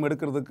படங்களை நம்ம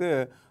எடுக்கிறதுக்கு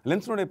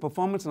லென்ஸினுடைய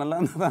பெர்ஃபார்மன்ஸ் நல்லா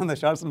இருந்தால் தான் அந்த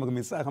ஷாட்ஸ் நமக்கு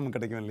மிஸ் ஆகாமல்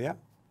கிடைக்கும் இல்லையா.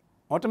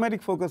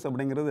 ஆட்டோமேட்டிக் ஃபோக்கஸ்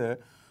அப்படிங்கிறது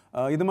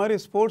இது மாதிரி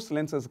ஸ்போர்ட்ஸ்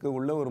லென்சஸ்க்கு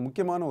உள்ள ஒரு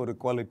முக்கியமான ஒரு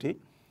குவாலிட்டி.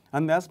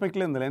 அந்த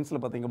ஆஸ்பெக்டில் இந்த லென்ஸில்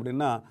பார்த்திங்க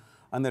அப்படின்னா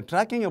அந்த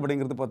ட்ராக்கிங்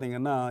அப்படிங்கிறது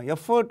பார்த்திங்கன்னா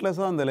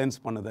எஃபர்ட்லெஸ்ஸாக அந்த லென்ஸ்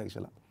பண்ணுது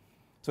ஆக்சுவலாக.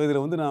 ஸோ இதில்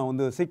வந்து நான்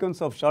வந்து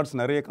சீக்வன்ஸ் ஆஃப் ஷார்ட்ஸ்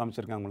நிறைய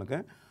காமிச்சிருக்கேன் உங்களுக்கு.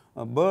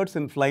 பேர்ட்ஸ்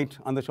இன் ஃப்ளைட்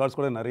அந்த ஷார்ட்ஸ்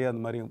கூட நிறைய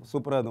அந்த மாதிரி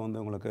சூப்பராக அது வந்து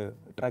உங்களுக்கு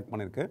ட்ராக்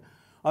பண்ணியிருக்கு.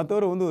 அது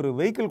தவிர வந்து ஒரு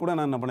வெஹிக்கிள் கூட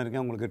நான் என்ன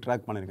பண்ணியிருக்கேன் உங்களுக்கு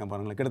ட்ராக் பண்ணியிருக்கேன்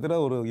பாருங்களேன். கிட்டத்தட்ட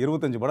ஒரு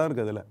 25 படம்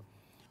இருக்குது அதில்.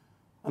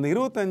 அந்த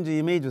 25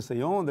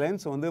 இமேஜஸையும் அந்த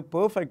லென்ஸ் வந்து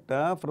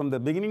பர்ஃபெக்டாக from the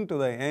beginning to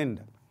the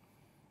end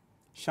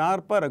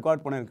ஷார்ப்பாக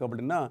ரெக்கார்ட் பண்ணியிருக்கு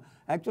அப்படின்னா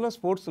ஆக்சுவலாக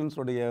ஸ்போர்ட்ஸ்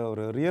லென்ஸோடைய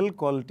ஒரு ரியல்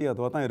குவாலிட்டி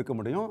அதுவாக தான் இருக்க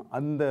முடியும்.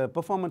 அந்த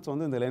பெர்ஃபார்மன்ஸ்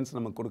வந்து இந்த லென்ஸ்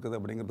நமக்கு கொடுக்குது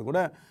அப்படிங்கிறது கூட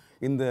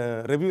இந்த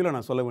ரிவ்யூவில்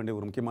நான் சொல்ல வேண்டிய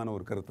ஒரு முக்கியமான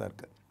ஒரு கருத்தாக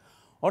இருக்குது.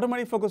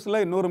 ஆட்டோமேட்டிக் ஃபோக்கஸில்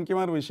இன்னொரு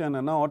முக்கியமான விஷயம்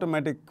என்னென்னா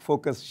ஆட்டோமேட்டிக்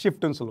ஃபோக்கஸ்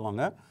ஷிஃப்ட்னு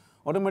சொல்லுவாங்க.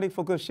 ஆட்டோமேட்டிக்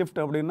ஃபோக்கஸ் ஷிஃப்ட்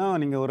அப்படின்னா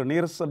நீங்கள் ஒரு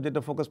நியரஸ்ட்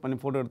சப்ஜெக்டை ஃபோக்கஸ் பண்ணி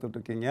ஃபோட்டோ எடுத்துகிட்டு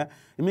இருக்கீங்க,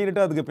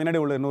 இமீடியட்டாக அதுக்கு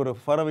பின்னாடி உள்ள இன்னொரு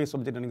ஃபரவே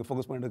சப்ஜெக்டை நீங்கள்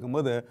ஃபோக்கஸ் பண்ணி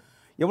எடுக்கும்போது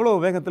எவ்வளோ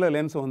வேகத்தில்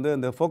லென்ஸ் வந்து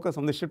அந்த ஃபோக்கஸ்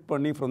வந்து ஷிஃப்ட்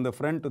பண்ணி from the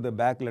front to the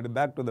back இல்லாட்டி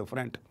பேக் டு த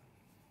ஃப்ரண்ட்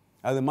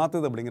அது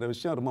மாற்றுது அப்படிங்கிற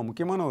விஷயம் ரொம்ப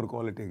முக்கியமான ஒரு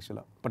குவாலிட்டி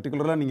ஆக்சுவலாக.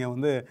 பர்டிகுலராக நீங்கள்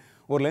வந்து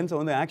ஒரு லென்ஸை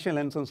வந்து ஆக்ஷன்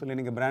லென்ஸ்னு சொல்லி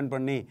நீங்கள் பிராண்ட்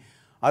பண்ணி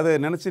அதை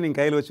நினச்சி நீங்கள்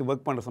கையில் வச்சு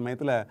ஒர்க் பண்ணுற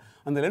சமயத்தில்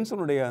அந்த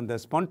லென்ஸினுடைய அந்த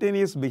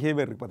ஸ்பான்டேனியஸ்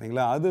பிஹேவியர் இருக்குது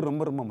பார்த்தீங்களா, அது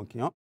ரொம்ப ரொம்ப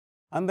முக்கியம்.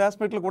 அந்த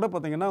ஆஸ்பெக்டில் கூட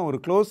பார்த்தீங்கன்னா ஒரு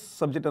க்ளோஸ்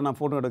சப்ஜெக்டை நான்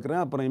ஃபோட்டோ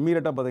எடுக்கிறேன், அப்புறம்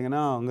இமீடியட்டாக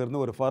பார்த்தீங்கன்னா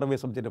அங்கேருந்து ஒரு ஃபார்வே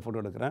சப்ஜெக்டை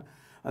ஃபோட்டோ எடுக்கிறேன்.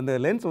 அந்த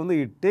லென்ஸ் வந்து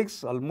it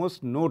takes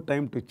almost no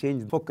time to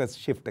change focus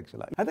shift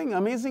ஆக்சுவலாக. ஐ திங்க்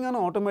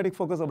அமேசிங்கான ஆட்டோமேட்டிக்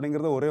ஃபோக்கஸ்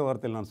அப்படிங்கிறத ஒரே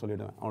வார்த்தையில் நான்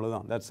சொல்லிவிடுவேன்,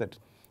 அவ்வளோதான், தட்ஸ் இட்.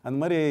 அந்த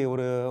மாதிரி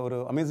ஒரு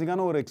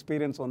அமேசிங்கான ஒரு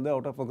எக்ஸ்பீரியன்ஸ் வந்து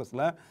அவுட் ஆஃப்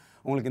ஃபோக்கஸில்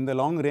உங்களுக்கு இந்த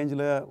லாங்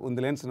ரேஞ்சில் இந்த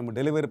லென்ஸ் நம்ம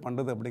டெலிவரி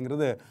பண்ணுறது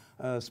அப்படிங்கிறது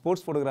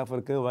sports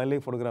ஃபோட்டோகிராஃபருக்கு, wild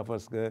life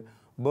ஃபோட்டோகிராஃபர்ஸ்க்கு,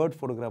 bird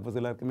photographers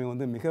எல்லாருக்குமே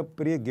வந்து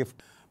மிகப்பெரிய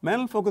கிஃப்ட்.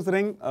 மேனுவல் ஃபோக்கஸ்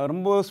ரிங்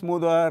ரொம்ப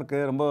ஸ்மூத்தாக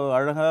இருக்குது, ரொம்ப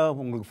அழகாக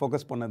உங்களுக்கு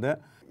ஃபோக்கஸ் பண்ணுது.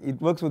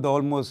 It works with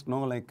almost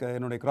like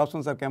என்னுடைய கிராப்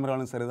சென்சார்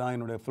கேமராலும் சரி தான்,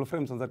 என்னுடைய ஃபுல்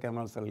ஃப்ரேம் சென்சார்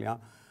கேமராலும் சரி இல்லையா,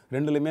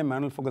 ரெண்டுலேயுமே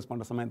மேனுவல் ஃபோக்கஸ்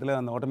பண்ணுற சமயத்தில்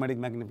அந்த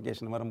ஆட்டோமேட்டிக்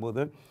மேக்னிஃபிகேஷன்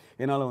வரும்போது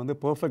என்னால் வந்து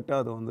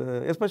பர்ஃபெக்டாக அது வந்து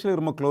எஸ்பெஷலி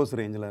ரொம்ப க்ளோஸ்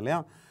ரேஞ்சில்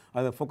இல்லையா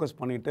அதை ஃபோக்கஸ்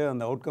பண்ணிவிட்டு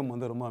அந்த அவுட்கம்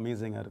வந்து ரொம்ப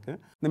அமேசிங்காக இருக்குது.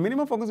 இந்த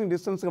மினிமம் ஃபோக்கஸிங்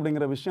டிஸ்டன்ஸ்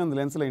அப்படிங்கிற விஷயம் அந்த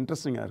லென்ஸில்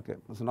இன்ட்ரெஸ்டிங்காக இருக்குது.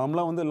 ஸோ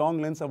நார்மலாக வந்து லாங்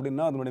லென்ஸ்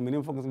அப்படின்னா அதனுடைய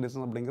மினிமம் ஃபோக்கஸிங்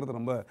டிஸ்டன்ஸ் அப்படிங்கிறது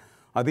ரொம்ப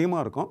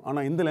அதிகமாக இருக்கும்.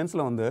 ஆனால் இந்த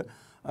லென்ஸில் வந்து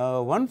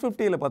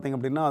 150 பார்த்திங்க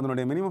அப்படின்னா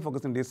அதனுடைய மினிமம்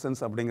ஃபோக்கஸிங்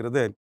டிஸ்டன்ஸ்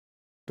அப்படிங்கிறது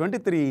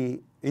 23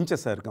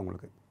 இன்ச்சஸாக இருக்குது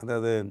உங்களுக்கு.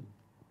 அதாவது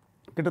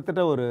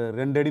கிட்டத்தட்ட ஒரு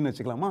 2 அடின்னு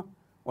வச்சுக்கலாமா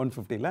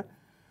 150.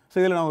 ஸோ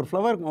இதில் நான் ஒரு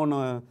ஃப்ளவர் ஒன்று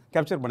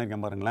கேப்சர்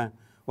பண்ணியிருக்கேன் பாருங்களேன்.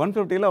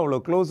 150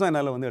 அவ்வளோ க்ளோஸாக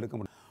என்னால் வந்து எடுக்க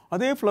முடியும்.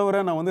 அதே ஃப்ளவரை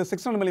நான் வந்து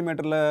 600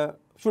 மில்லிமீட்டரில்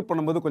ஷூட்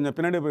பண்ணும்போது கொஞ்சம்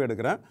பின்னாடி போய்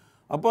எடுக்கிறேன்.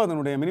 அப்போ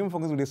அதனுடைய மினிமம்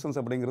ஃபோக்கஸிங் டிஸ்டன்ஸ்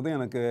அப்படிங்கிறது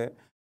எனக்கு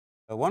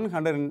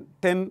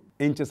 110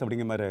 இன்ச்சஸ்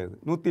அப்படிங்கிற மாதிரி ஆயிடுது.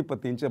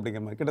 110 இன்ச்சு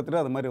அப்படிங்கிற மாதிரி கிட்டத்தட்ட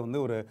அது மாதிரி வந்து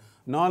ஒரு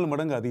 4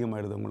 மடங்கு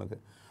அதிகமாகிடுது உங்களுக்கு.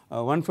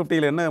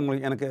 150ல என்ன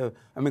உங்களுக்கு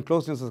எனக்கு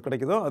க்ளோஸ் லென்சஸ்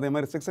கிடைக்குதோ அதே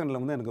மாதிரி 600ல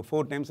வந்து எனக்கு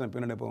 4 டைம்ஸ் நான்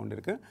பின்னாடி போக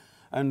வேண்டியிருக்கு.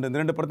 அண்ட் இந்த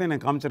 2 படத்தையும்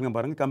நான் காமிச்சிருக்கேன்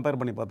பாருங்கள், கம்பேர்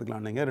பண்ணி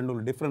பார்த்துக்கலாம் நீங்கள். ரெண்டு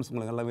ஒரு டிஃப்ரென்ஸ்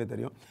உங்களுக்கு நல்லாவே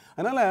தெரியும்.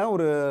 அதனால்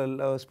ஒரு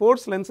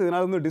ஸ்போர்ட்ஸ் லென்ஸ்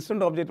இதனால் வந்து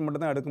டிஸ்டன்ட் ஆப்ஜெக்ட்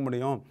மட்டும் தான் எடுக்க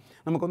முடியும்.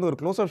 நமக்கு வந்து ஒரு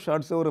க்ளோஸ் அப்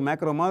ஷாட்ஸ் ஒரு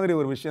மேக்ரோ மாதிரி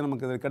ஒரு விஷயம்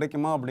நமக்கு இது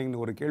கிடைக்குமா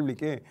அப்படிங்கிற ஒரு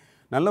கேள்விக்கு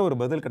நல்ல ஒரு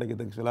பதில்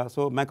கிடைக்குது ஆக்சுவலாக.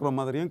 ஸோ மேக்ரோ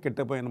மாதிரியும்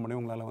கிட்ட போய் என்ன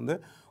முடியும் உங்களால் வந்து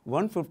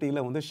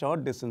 150ல வந்து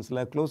ஷார்ட்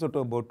டிஸ்டன்ஸில் closer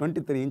to about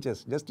 23 inches,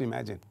 just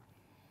imagine.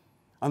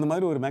 அந்த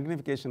மாதிரி ஒரு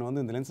மேக்னிஃபிகேஷன்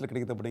வந்து இந்த லென்ஸில்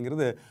கிடைக்குது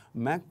அப்படிங்கிறது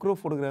மேக்ரோ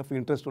ஃபோட்டோகிராஃபி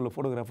இன்ட்ரெஸ்ட் உள்ள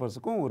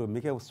ஃபோட்டோகிராஃபர்ஸுக்கும் ஒரு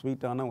மிக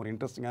ஸ்வீட்டான ஒரு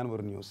இன்ட்ரெஸ்டிங்கான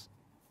ஒரு நியூஸ்.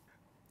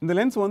 இந்த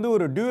லென்ஸ் வந்து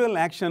ஒரு டியூவல்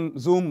ஆக்ஷன்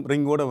ஜூம்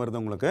ரிங்கோடு வருது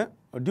உங்களுக்கு.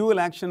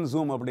 டியூவல் ஆக்ஷன்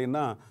ஜூம்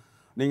அப்படின்னா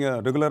நீங்கள்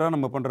ரெகுலராக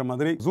நம்ம பண்ணுற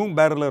மாதிரி ஜூம்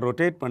பேரலை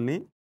ரொட்டேட் பண்ணி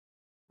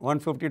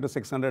 150 to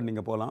 600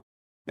 நீங்கள் போகலாம்,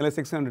 இல்லை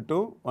 600 to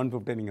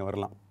 150 நீங்கள்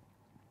வரலாம்.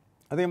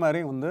 அதே மாதிரி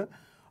வந்து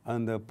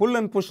அந்த புல்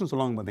அண்ட் புஷ்ன்னு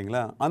சொல்லுவாங்க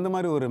பார்த்தீங்களா, அந்த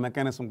மாதிரி ஒரு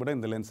மெக்கானிசம் கூட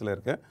இந்த லென்ஸில்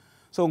இருக்குது.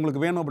 ஸோ உங்களுக்கு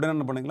வேணும் அப்படின்னா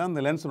என்ன பண்ணிக்கலாம்,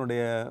 இந்த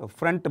லென்ஸினுடைய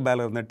ஃப்ரண்ட்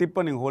பேலர் இந்த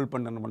டிப்பை நீங்கள் ஹோல்ட்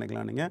பண்ணி என்ன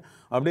பண்ணிக்கலாம், நீங்கள்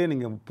அப்படியே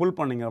நீங்கள் புல்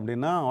பண்ணிங்க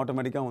அப்படின்னா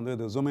ஆட்டோமேட்டிக்காக வந்து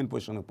இது ஜூம் இன்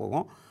பொசிஷனுக்கு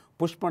போகும்.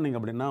 புஷ் பண்ணிங்க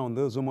அப்படின்னா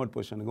வந்து ஜூம் அவுட்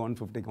பொசிஷனுக்கு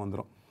 150க்கு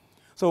வந்துடும்.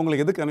 ஸோ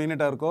உங்களுக்கு எது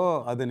கன்வீனியண்ட்டாக இருக்கோ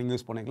அதை நீங்கள்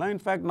யூஸ் பண்ணிக்கலாம்.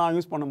 இன்ஃபேக்ட் நான்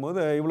யூஸ்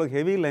பண்ணும்போது இவ்வளோ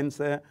ஹெவி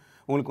லென்ஸு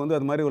உங்களுக்கு வந்து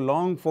அது மாதிரி ஒரு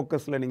லாங்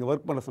ஃபோக்கஸில் நீங்கள்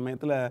ஒர்க் பண்ணுற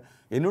சமயத்தில்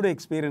என்னுடைய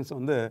எக்ஸ்பீரியன்ஸ்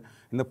வந்து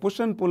இந்த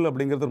புஷ் அண்ட் புல்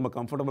அப்படிங்கிறது ரொம்ப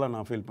கம்ஃபர்டபுளாக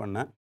நான் ஃபீல்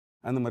பண்ணேன்.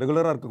 அந்த நம்ம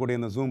ரெகுலராக இருக்கக்கூடிய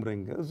இந்த ஜூம்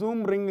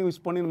ரிங் யூஸ்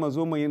பண்ணி நம்ம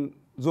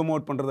ஜூம்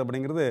அவுட் பண்ணுறது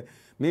அப்படிங்கிறது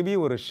மேபி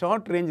ஒரு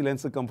ஷார்ட் ரேஞ்ச்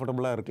லென்ஸுக்கு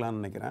கம்ஃபர்டபுளாக இருக்கலாம்னு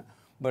நினைக்கிறேன்.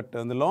 பட்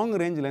அந்த லாங்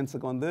ரேஞ்ச்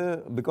லென்ஸுக்கு வந்து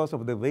because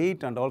of the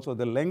weight and also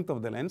the length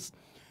of the lens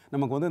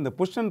நமக்கு வந்து இந்த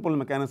புஷ் அண்ட் புல்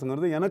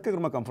மெக்கானிசங்கிறது எனக்கு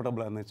ரொம்ப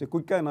கம்ஃபர்டபுளாக இருந்துச்சு.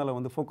 குயிக்காக என்னால்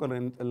வந்து ஃபோக்கல்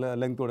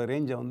லெங்த்தோட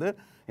ரேஞ்சை வந்து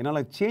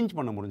என்னால் சேஞ்ச்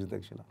பண்ண முடிஞ்சுது.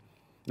 ஆக்சுவலாக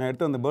நான்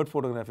எடுத்த அந்த பேர்ட்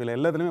ஃபோட்டோகிராஃபியில்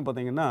எல்லாத்துலேயுமே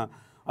பார்த்தீங்கன்னா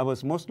I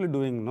was mostly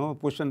doing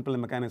push and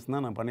pull mechanism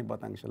தான் நான் பண்ணி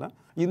பார்த்தேன்.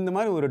 ஆக்சுவலாக இந்த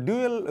மாதிரி ஒரு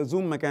டியூவல்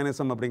ஜூம்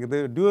மெக்கானிசம்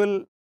அப்படிங்கிறது, டியூவல்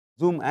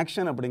ஜூம்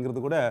ஆக்ஷன் அப்படிங்கிறது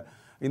கூட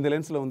இந்த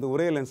லென்ஸில் வந்து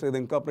ஒரே லென்ஸை இதை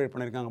இன்கார்பரேட்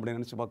பண்ணியிருக்காங்க அப்படின்னு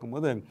நினச்சி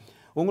பார்க்கும்போது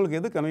உங்களுக்கு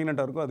எது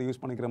கன்வீனியண்ட்டாக இருக்கோ அதை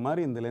யூஸ் பண்ணிக்கிற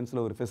மாதிரி இந்த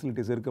லென்ஸில் ஒரு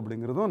ஃபெசிலிட்டிஸ் இருக்குது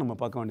அப்படிங்கிறதும் நம்ம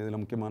பார்க்க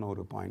வேண்டியதில் முக்கியமான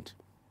ஒரு பாயிண்ட்.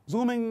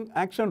 ஜூமிங்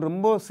ஆக்ஷன்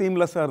ரொம்ப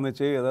சீம்லெஸ்ஸாக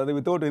இருந்துச்சு, அதாவது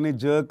வித்தவுட் எனி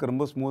ஜர்க்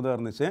ரொம்ப ஸ்மூத்தாக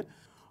இருந்துச்சு.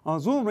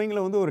 ஜூம்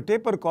ரிங்கில் வந்து ஒரு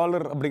டேப்பர்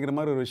காலர் அப்படிங்கிற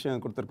மாதிரி ஒரு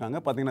விஷயம் கொடுத்துருக்காங்க.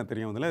 பார்த்தீங்கன்னா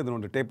தெரியும் இதில் இது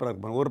ஒரு டேப்பராக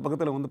இருக்கும். ஒரு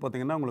பக்கத்தில் வந்து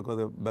பார்த்தீங்கன்னா உங்களுக்கு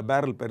அது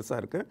பேரல்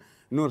பெருசாக இருக்குது,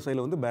 இன்னொரு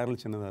சைடில் வந்து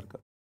பேரல் சின்னதாக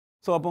இருக்குது.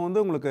 ஸோ அப்போ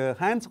வந்து உங்களுக்கு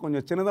ஹேண்ட்ஸ்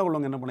கொஞ்சம் சின்னதாக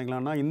உள்ளவங்க என்ன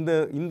பண்ணிக்கலாம்னா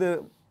இந்த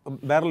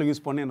பேரல்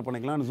யூஸ் பண்ணி என்ன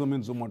பண்ணிக்கலாம், ஜூம்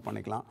இன் ஜூம் அவுட்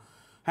பண்ணிக்கலாம்.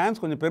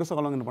 ஹேண்ட்ஸ் கொஞ்சம் பெருசாக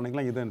உள்ளவங்க என்ன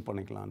பண்ணிக்கலாம், இதை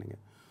பண்ணிக்கலாம் நீங்கள்.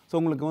 ஸோ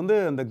உங்களுக்கு வந்து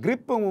அந்த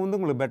கிரிப் வந்து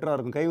உங்களுக்கு பெட்டராக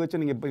இருக்கும். கை வச்சு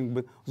நீங்கள்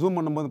இப்போ ஜூம்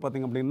பண்ணும்போது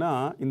பார்த்திங்க அப்படின்னா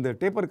இந்த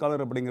டேப்பர்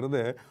காலர்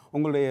அப்படிங்கிறது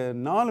உங்களுடைய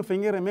 4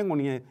 ஃபிங்கரையுமே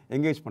நீங்கள்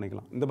எங்கேஜ்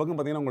பண்ணிக்கலாம். இந்த பக்கம்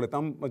பார்த்திங்கன்னா உங்களுடைய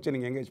தம் வச்சு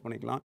நீங்கள் எங்கேஜ்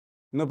பண்ணிக்கலாம்,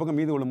 இன்னொரு பக்கம்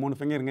மீதி உள்ள 3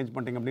 ஃபிங்கர் எங்கேஜ்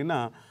பண்ணிட்டீங்க அப்படின்னா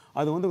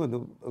அது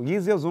வந்து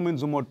ஈஸியாக ஜூம்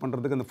இன் ஜூம் அவுட்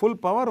பண்ணுறதுக்கு அந்த ஃபுல்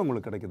பவர்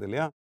உங்களுக்கு கிடைக்குது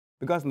இல்லையா,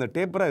 பிகாஸ் இந்த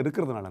டேப்பராக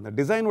இருக்கிறதுனால அந்த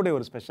டிசைனுடைய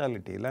ஒரு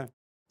ஸ்பெஷாலிட்டியில்.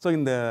 ஸோ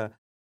இந்த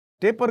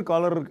டேப்பர்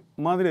காலர்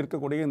மாதிரி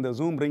இருக்கக்கூடிய இந்த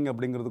ஜூம் ரிங்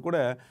அப்படிங்கிறது கூட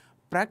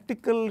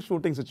ப்ராக்டிக்கல்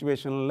ஷூட்டிங்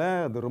சுச்சுவேஷனில்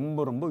அது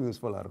ரொம்ப ரொம்ப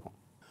யூஸ்ஃபுல்லாக இருக்கும்.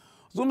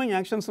 ஜூமிங்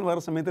ஆக்ஷன்ஸ்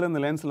வர சமயத்தில்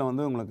இந்த லென்ஸில்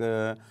வந்து உங்களுக்கு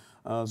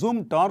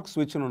ஜூம் டார்க்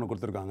ஸ்விட்ச்னு ஒன்று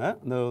கொடுத்துருக்காங்க.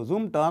 இந்த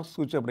ஜூம் டார்க்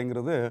ஸ்விட்ச்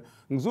அப்படிங்கிறது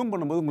ஜூம்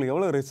பண்ணும்போது உங்களுக்கு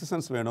எவ்வளோ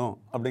ரெசிஸ்டன்ஸ் வேணும்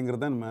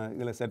அப்படிங்கிறத நம்ம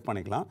இதில் செட்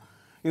பண்ணிக்கலாம்.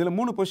 இதில்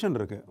 3 பொசிஷன்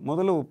இருக்குது.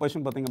 முதல்ல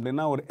பொசிஷன் பார்த்திங்க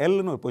அப்படின்னா ஒரு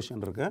எல்னு ஒரு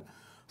பொசிஷன் இருக்குது.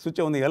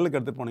 சுவிட்சை வந்து எல்லுக்கு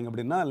எடுத்துகிட்டு போனீங்க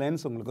அப்படின்னா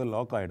லென்ஸ் உங்களுக்கு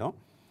லாக் ஆகிடும்.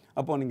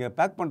 அப்போ நீங்கள்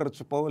பேக்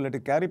பண்ணுறப்போ இல்லாட்டி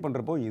கேரி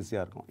பண்ணுறப்போ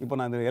ஈஸியாக இருக்கும். இப்போ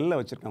நான் இந்த எல்லை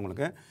வச்சுருக்கேன்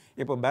உங்களுக்கு.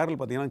 இப்போ பேரல்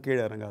பார்த்தீங்கன்னா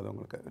கீழே இறங்காது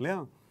உங்களுக்கு இல்லையா.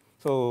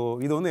 ஸோ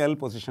இது வந்து எல்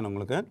பொசிஷன்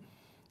உங்களுக்கு.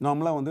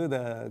 நார்மலாக வந்து இதை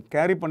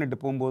கேரி பண்ணிட்டு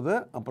போகும்போது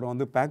அப்புறம்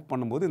வந்து பேக்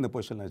பண்ணும்போது இந்த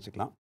பொசிஷனில்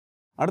வச்சுக்கலாம்.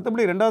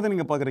 அடுத்தபடி ரெண்டாவது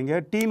நீங்கள் பார்க்குறீங்க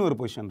டீன்னு ஒரு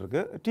பொசிஷன்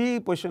இருக்குது. டீ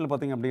பொசிஷனில்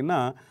பார்த்தீங்க அப்படின்னா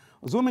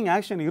ஜூமிங்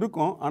ஆக்ஷன்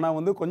இருக்கும், ஆனால்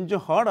வந்து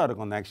கொஞ்சம் ஹார்டாக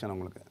இருக்கும் அந்த ஆக்ஷன்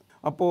உங்களுக்கு.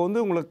 அப்போது வந்து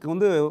உங்களுக்கு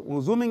வந்து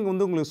ஜூமிங்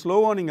வந்து உங்களுக்கு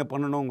ஸ்லோவாக நீங்கள்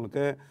பண்ணணும்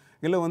உங்களுக்கு,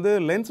 இல்லை வந்து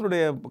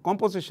லென்ஸுடைய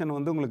காம்போசிஷன்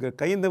வந்து உங்களுக்கு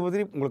கைந்த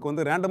மாதிரி உங்களுக்கு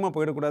வந்து ரேண்டமாக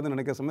போயிடக்கூடாதுன்னு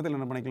நினைக்கிற சமயத்தில்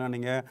என்ன பண்ணிக்கலாம்,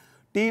 நீங்கள்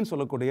டீன்னு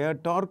சொல்லக்கூடிய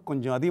டார்க்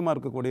கொஞ்சம் அதிகமாக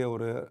இருக்கக்கூடிய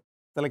ஒரு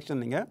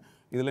செலெக்ஷன் நீங்கள்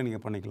இதில்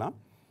நீங்கள் பண்ணிக்கலாம்.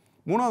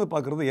 மூணாவது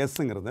பார்க்குறது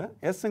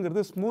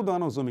எஸ்ஸுங்கிறது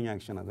ஸ்மூத்தான ஜூமிங்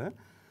ஆக்ஷன். அது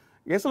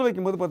எஸ்ஸில்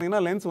வைக்கும்போது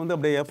பார்த்தீங்கன்னா லென்ஸ் வந்து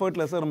அப்படியே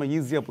எஃபர்ட்லெஸ்ஸாக ரொம்ப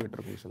ஈஸியாக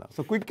போயிட்டுருக்கும் ஆக்சுவலாக.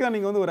 ஸோ குயிக்காக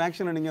நீங்கள் வந்து ஒரு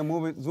ஆக்ஷனை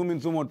நீங்கள் ஜூம்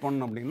இன் ஜூம் அவுட்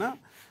பண்ணணும் அப்படின்னா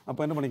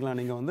அப்போ என்ன பண்ணிக்கலாம்,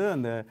 நீங்கள் வந்து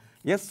அந்த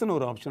எஸ்ன்னு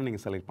ஒரு ஆப்ஷனை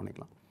நீங்கள் செலக்ட்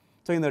பண்ணிக்கலாம்.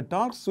 ஸோ இந்த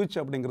டார்க் ஸ்விட்ச்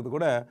அப்படிங்கிறது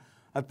கூட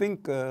ஐ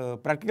திங்க்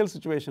ப்ராக்டிக்கல்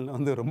சுச்சுவேஷனில்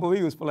வந்து ரொம்பவே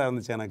யூஸ்ஃபுல்லாக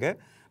இருந்துச்சு எனக்கு.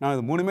 நான்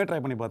இது 3மே ட்ரை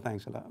பண்ணி பார்த்தேன்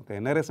ஆக்சுவலாக. ஓகே,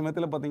 நிறைய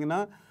சமயத்தில் பார்த்தீங்கன்னா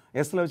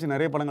எஸ்ஸில் வச்சு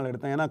நிறைய படங்கள்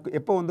எடுத்தேன். ஏன்னா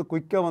எப்போ வந்து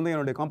குயிக்காக வந்து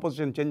என்னுடைய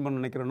காம்போசிஷன் சேஞ்ச்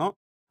பண்ண நினைக்கிறேனோ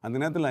அந்த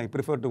நேரத்தில் I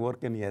prefer to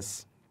work in yes.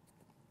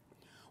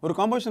 ஒரு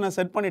காம்போசிஷனை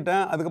செட்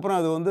பண்ணிட்டேன், அதுக்கப்புறம்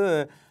அது வந்து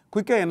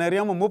குயிக்காக என்ன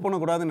அறியாமல் மூவ்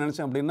பண்ணக்கூடாதுன்னு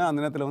நினச்சேன் அப்படின்னா அந்த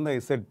நேரத்தில் வந்து ஐ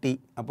செட் டி.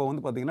 அப்போ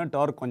வந்து பார்த்தீங்கன்னா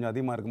டார்க் கொஞ்சம்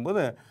அதிகமாக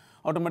இருக்கும்போது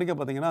ஆட்டோமேட்டிக்காக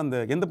பார்த்தீங்கன்னா அந்த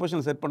எந்த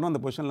பொசிஷன் செட் பண்ணோம்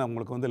அந்த பொசிஷனில்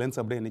உங்களுக்கு வந்து லென்ஸ்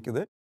அப்படியே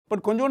நிற்குது.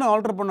 பட் கொஞ்சோண்டு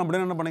ஆல்டர் பண்ண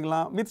அப்படின்னு என்ன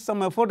பண்ணிக்கலாம், with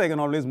some effort I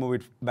can always move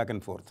it back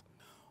and fourth.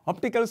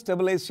 Optical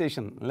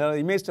stabilisation இல்லை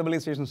இமேஜ்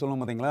ஸ்டெபிலைசேஷன்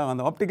சொல்லுவோம் பார்த்தீங்களா,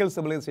 அந்த ஆப்டிக்கல்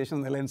ஸ்டெபிலைசேஷன்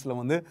இந்த லென்ஸில்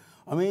வந்து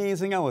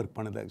அமேசிங்காக ஒர்க்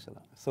பண்ணுது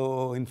ஆக்சுவலாக. ஸோ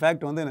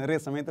இன்ஃபேக்ட் வந்து நிறைய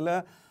சமயத்தில்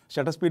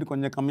ஷட்டர் ஸ்பீட்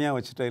கொஞ்சம் கம்மியாக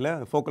வச்சுட்டு இல்லை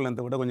ஃபோக்கல்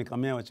லென்த்தை விட கொஞ்சம்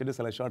கம்மியாக வச்சுட்டு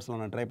சில ஷார்ட்ஸில்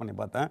நான் ட்ரை பண்ணி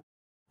பார்த்தேன்.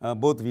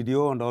 Both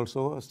video and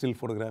also still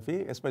photography,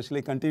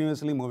 especially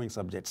continuously moving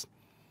subjects.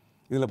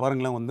 இதில்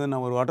பாருங்களேன் வந்து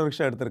நான் ஒரு ஆட்டோ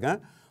ரிக்ஷா எடுத்திருக்கேன்.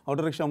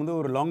 ஆட்டோ ரிக்ஷா வந்து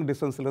ஒரு லாங்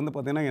டிஸ்டன்ஸ்லேருந்து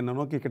பார்த்தீங்கன்னா என்னை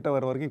நோக்கி கிட்ட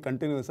வர வரைக்கும்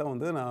கண்டினியூஸாக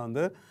வந்து நான்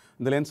வந்து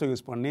இந்த லென்ஸை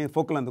யூஸ் பண்ணி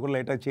ஃபோக்கல் அந்த கூட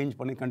லைட்டாக சேஞ்ச்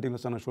பண்ணி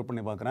கண்டினியூஸாக நான் ஷூட்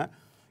பண்ணி பார்க்குறேன்.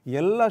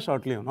 எல்லா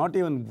ஷாட்லேயும் நாட்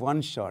ஈவன்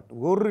ஒன் ஷாட்,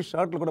 ஒரு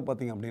ஷாட்டில் கூட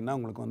பார்த்தீங்க அப்படின்னா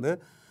உங்களுக்கு வந்து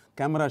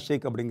கேமரா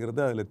ஷேக்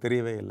அப்படிங்கிறது அதில்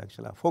தெரியவே இல்லை.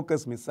 ஆக்சுவலாக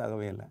ஃபோக்கஸ் மிஸ்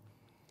ஆகவே இல்லை.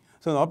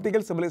 ஸோ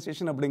ஆப்டிக்கல்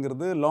ஸ்டெபிலைசேஷன்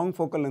அப்படிங்கிறது லாங்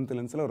ஃபோக்கல்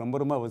லென்ஸில் ரொம்ப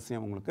ரொம்ப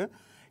அவசியம் உங்களுக்கு.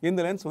 இந்த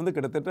லென்ஸ் வந்து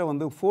கிட்டத்தட்ட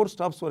வந்து 4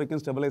 ஸ்டாப்ஸ்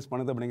வரைக்கும் ஸ்டெபிலைஸ்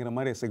பண்ணுது அப்படிங்கிற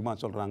மாதிரி சிக்மா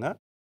சொல்கிறாங்க.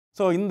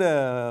 ஸோ இந்த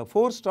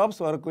 4 ஸ்டாப்ஸ்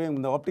வரைக்கும்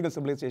இந்த ஆப்டிக்கல்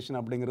ஸ்டெபிலைசேஷன்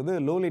அப்படிங்கிறது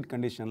லோ லைட்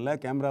கண்டிஷனில்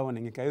கேமராவை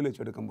நீங்கள் கையில்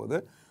வச்சு எடுக்கும்போது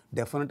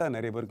டெஃபினட்டாக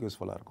நிறைய பேருக்கு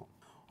யூஸ்ஃபுல்லாக இருக்கும்.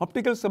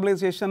 ஆப்டிக்கல்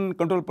ஸ்டெபிலைசேஷன்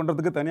கண்ட்ரோல்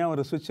பண்ணுறதுக்கு தனியாக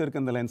ஒரு சுவிட்ச்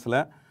இருக்குது இந்த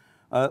லென்ஸில்.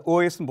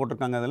 ஓஎஸ்ன்னு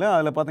போட்டிருக்காங்க.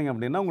 அதில் பார்த்தீங்க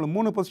அப்படின்னா உங்களுக்கு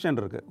 3 பொசிஷன்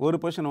இருக்குது. ஒரு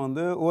பொசிஷன்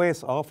வந்து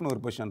ஓஎஸ் ஆஃப்னு ஒரு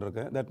பொசிஷன்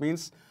இருக்குது. தட்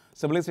மீன்ஸ்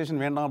ஸ்டெபிலைசேஷன்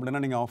வேண்டாம்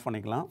அப்படின்னா நீங்கள் ஆஃப்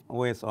பண்ணிக்கலாம்,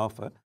 ஓஎஸ் ஆஃப்.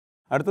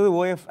 அடுத்தது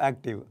ஓஎஃப்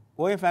ஆக்டிவ்.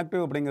 ஓஎஃப்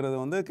ஆக்டிவ் அப்படிங்கிறது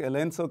வந்து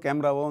லென்ஸோ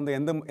கேமராவோ வந்து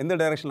எந்த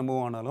டைரெக்ஷனில்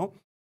மூவ் ஆனாலும்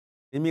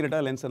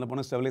இமீடியட்டாக லென்ஸ் என்ன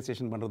பண்ணணும்,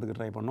 ஸ்டெபிலைசேஷன் பண்ணுறதுக்கு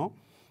ட்ரை பண்ணோம்.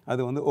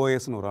 அது வந்து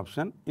ஓஎஸ்னு ஒரு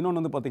ஆப்ஷன். இன்னொன்று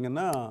வந்து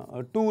பார்த்தீங்கன்னா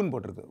 2ன்னு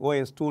போட்டிருக்கு,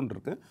 ஓஎஸ் 2ன்னு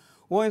இருக்குது.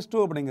 ஓஎஸ்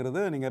 2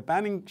 அப்படிங்கிறது நீங்கள்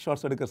பேனிங்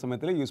ஷாட்ஸ் எடுக்கிற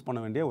சமயத்தில் யூஸ்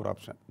பண்ண வேண்டிய ஒரு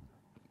ஆப்ஷன்.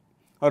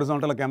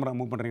 ஹாரிசான்டலாக கேமரா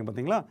மூவ் பண்ணுறீங்க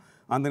பார்த்தீங்களா,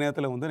 அந்த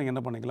நேரத்தில் வந்து நீங்கள்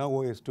என்ன பண்ணிக்கலாம்,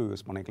 ஓஎஸ் 2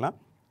 யூஸ் பண்ணிக்கலாம்.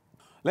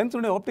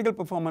 லென்ஸுடைய ஆப்டிக்கல்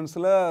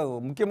பெர்ஃபார்மன்ஸில்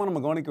முக்கியமாக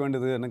நம்ம கவனிக்க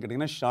வேண்டியது என்ன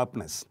கேட்டிங்கன்னா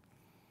ஷார்ப்னஸ்.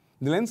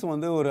 இந்த லென்ஸ்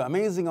வந்து ஒரு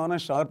அமேசிங்கான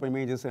ஷார்ப்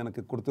இமேஜஸ்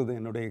எனக்கு கொடுத்தது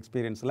என்னுடைய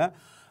எக்ஸ்பீரியன்ஸில்.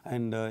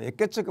 அண்ட்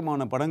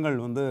எக்கச்சக்கமான படங்கள்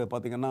வந்து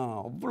பார்த்திங்கன்னா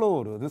அவ்வளோ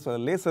ஒரு இது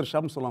லேசர்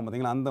ஷார்ப்னு சொல்லலாம்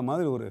பார்த்தீங்கன்னா, அந்த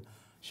மாதிரி ஒரு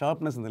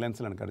ஷார்ப்னஸ் இந்த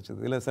லென்ஸில் எனக்கு கிடச்சிது.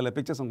 இல்லை சில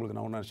பிக்சர்ஸ் உங்களுக்கு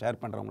நான் ஒன்று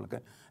ஷேர் பண்ணுறேன், உங்களுக்கு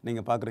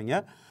நீங்கள் பார்க்குறீங்க.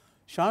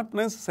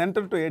 ஷார்ப்னஸ்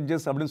சென்டர் டு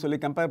எட்ஜஸ் அப்படின்னு சொல்லி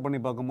கம்பேர் பண்ணி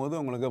பார்க்கும்போது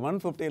உங்களுக்கு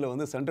 150ல்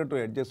வந்து சென்டர் டு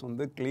எட்ஜஸ்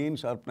வந்து க்ளீன்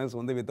ஷார்ப்னஸ்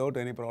வந்து வித்தவுட்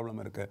எனி ப்ராப்ளம்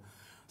இருக்குது.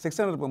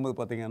 600 போகும்போது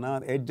பார்த்தீங்கன்னா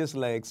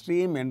எட்ஜஸில்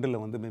எக்ஸ்ட்ரீம் எண்டில்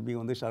வந்து மேபி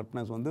வந்து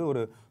ஷார்ப்னஸ் வந்து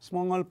ஒரு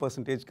ஸ்மால்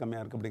பர்சன்டேஜ்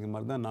கம்மியாக இருக்குது அப்படிங்கிற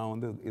மாதிரி தான் நான்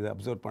வந்து இதை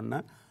அப்சர்வ்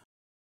பண்ணேன்.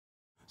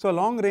 ஸோ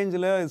லாங்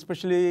ரேஞ்சில்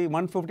எஸ்பெஷலி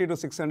 150 to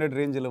 600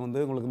 ரேஞ்சில்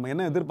வந்து உங்களுக்கு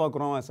என்ன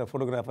எதிர்பார்க்குறோம் ஆஸ் அ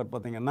ஃபோட்டோகிராஃபர்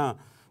பார்த்தீங்கன்னா,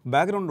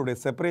 பேக்ரவுண்டுடைய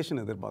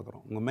செப்பரேஷன்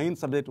எதிர்பார்க்குறோம். உங்கள் மெயின்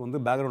சப்ஜெக்ட் வந்து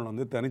பேக்ரவுண்ட்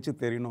வந்து தனித்து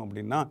தெரியணும்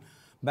அப்படின்னா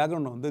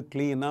பேக்ரவுண்ட் வந்து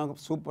க்ளீனாக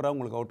சூப்பராக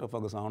உங்களுக்கு அவுட் ஆஃப்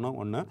ஃபோக்கஸ் ஆகணும்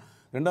ஒன்று.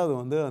 ரெண்டாவது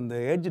வந்து அந்த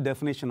எட்ஜ்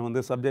டெஃபினேஷன்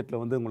வந்து சப்ஜெக்டில்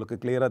வந்து உங்களுக்கு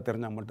கிளியராக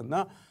தெரிஞ்சால்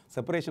மட்டும்தான்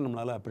செப்பரேஷன்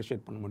நம்மளால்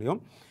அப்ரிஷியேட் பண்ண முடியும்.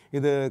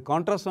 இது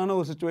கான்ட்ராஸ்டான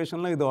ஒரு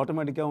சுச்சுவேஷனில் இது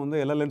ஆட்டோமேட்டிக்காக வந்து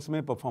எல்லா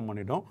லென்ஸுமே பெர்ஃபார்ம்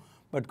பண்ணிடும்.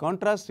 பட்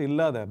கான்ட்ராஸ்ட்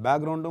இல்லாத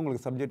பேக்ரவுண்டும்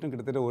உங்களுக்கு சப்ஜெக்ட்டும்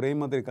கிட்டத்தட்ட ஒரே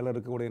மாதிரி கலர்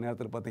இருக்கக்கூடிய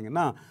நேரத்தில்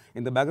பார்த்தீங்கன்னா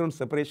இந்த பேக்ரவுண்ட்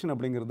செப்பரேஷன்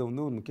அப்படிங்கிறது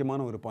வந்து ஒரு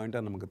முக்கியமான ஒரு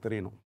பாயிண்ட்டாக நமக்கு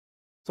தெரியணும்.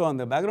 ஸோ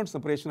அந்த பேக்ரவுண்ட்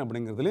செப்பரேஷன்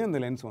அப்படிங்கிறதுலேயும்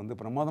இந்த லென்ஸ் வந்து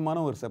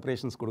பிரமாதமான ஒரு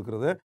செப்பரேஷன்ஸ்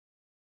கொடுக்குறது.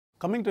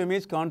 கம்மிங் டு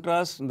இமேஜ்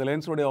கான்ட்ராஸ்ட், இந்த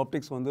லென்ஸோடைய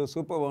ஆப்டிக்ஸ் வந்து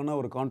சூப்பரான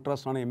ஒரு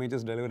கான்ட்ராஸ்டான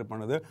இமேஜஸ் டெலிவரி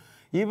பண்ணுது.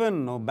 ஈவன்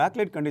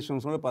பேக்லைட்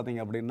கண்டிஷன்ஸோடு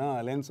பார்த்தீங்க அப்படின்னா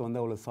லென்ஸ்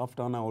வந்து அவ்வளோ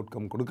சாஃப்டான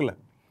அவுட்கம் கொடுக்கல.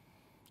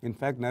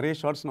 இன்ஃபேக்ட் நிறைய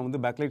ஷார்ட்ஸ் நான்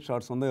வந்து பேக்லைட்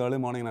ஷார்ட்ஸ் வந்து ஏர்லி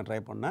மார்னிங் நான்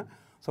ட்ரை பண்ணேன்.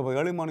 ஸோ இப்போ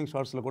ஏர்லி மார்னிங்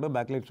ஷார்ட்ஸில் கூட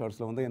பேக்லைட்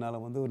ஷார்ட்ஸில் வந்து என்னால்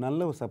வந்து ஒரு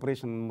நல்ல ஒரு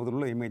செப்பரேஷன்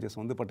முதல்ல இமேஜஸ்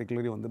வந்து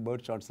பர்டிகுலரி வந்து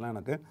பேர்ட் ஷார்ட்ஸ்லாம்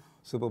எனக்கு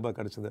சூப்பராக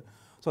கிடச்சிது.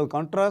 ஸோ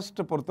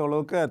கான்ட்ராஸ்ட்டை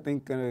பொறுத்தளவுக்கு I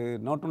think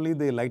not only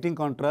the lighting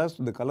contrast,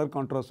 the colour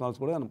contrast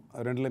Alps கூட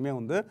ரெண்டுலேயுமே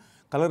வந்து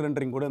கலர்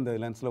ரெண்டரிங் கூட இந்த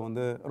லென்ஸில்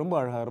வந்து ரொம்ப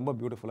அழகாக, ரொம்ப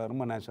பியூட்டிஃபுல்லாக,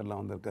 ரொம்ப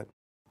நேச்சுரலாக வந்திருக்கு.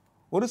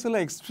 ஒரு சில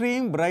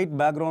எக்ஸ்ட்ரீம் பிரைட்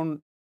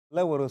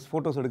பேக்ரவுண்டில் ஒரு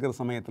ஃபோட்டோஸ் எடுக்கிற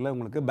சமயத்தில்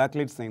உங்களுக்கு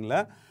பேக்லைட்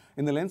சைனில்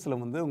இந்த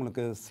லென்ஸில் வந்து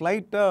உங்களுக்கு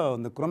ஸ்லைட்டாக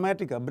இந்த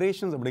குரோமேட்டிக்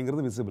அப்ரேஷன்ஸ்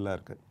அப்படிங்கிறது விசிபிளாக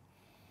இருக்குது.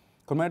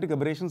 குரோமேட்டிக்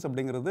அப்ரேஷன்ஸ்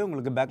அப்படிங்கிறது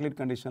உங்களுக்கு பேக்லைட்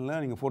கண்டிஷனில்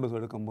நீங்கள் ஃபோட்டோஸ்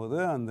எடுக்கும்போது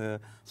அந்த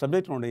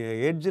சப்ஜெக்டினுடைய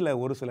எட்ஜில்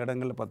ஒரு சில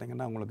இடங்களில்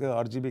பார்த்தீங்கன்னா உங்களுக்கு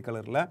RGB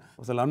கலரில்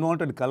சில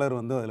அன்வான்ட் கலர்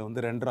வந்து அதில்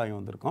வந்து ரெண்டர் ஆகி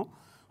வந்திருக்கும்.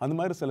 அந்த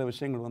மாதிரி சில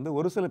விஷயங்கள் வந்து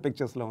ஒரு சில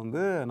பிக்சர்ஸில்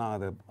வந்து நான்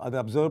அதை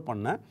அப்சர்வ்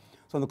பண்ணேன்.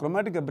 ஸோ அந்த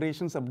குரோமேட்டிக்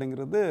அப்ரேஷன்ஸ்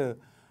அப்படிங்கிறது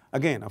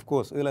அகெயின்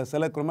அஃப்கோர்ஸ் இதில்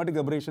சில குரோமேட்டிக்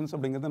அப்ரேஷன்ஸ்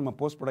அப்படிங்கிறது நம்ம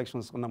போஸ்ட்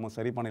ப்ரொடக்ஷன்ஸ்க்கு நம்ம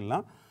சரி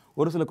பண்ணிடலாம்.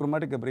 ஒரு சில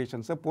குரோமேட்டிக்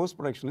அப்ரேஷன்ஸை போஸ்ட்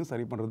ப்ரொடக்ஷனையும்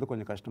சரி பண்ணுறது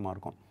கொஞ்சம் கஷ்டமாக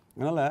இருக்கும்.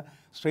 அதனால்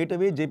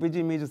ஸ்ட்ரெயிட்டாகவே JPG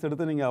இமேஜஸ்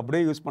எடுத்து நீங்கள்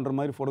அப்படியே யூஸ் பண்ணுற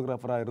மாதிரி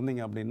ஃபோட்டோகிராஃபராக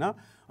இருந்தீங்க அப்படின்னா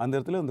அந்த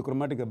இடத்துல இந்த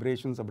குரோமேட்டிக்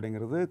அப்ரேஷன்ஸ்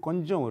அப்படிங்கிறது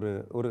கொஞ்சம்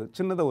ஒரு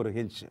சின்னதாக ஒரு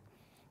ஹிஞ்ச்,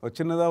 ஒரு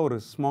சின்னதாக ஒரு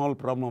ஸ்மால்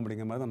ப்ராப்ளம்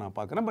அப்படிங்கிற மாதிரி தான் நான்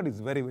பார்க்குறேன். But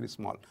it's very very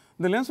small.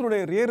 இந்த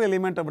லென்ஸோடைய ரியர்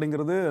எலிமெண்ட்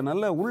அப்படிங்கிறது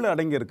நல்ல உள்ளே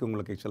அடங்கி இருக்குது.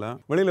 உங்களுக்கு ஆக்சுவலாக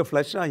வெளியில்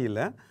ஃப்ளஷ்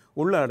ஆகியில்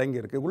உள்ளே அடங்கி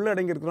இருக்குது. உள்ளே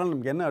அடங்கி இருக்கிறனால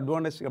நமக்கு என்ன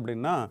அட்வான்டேஜ்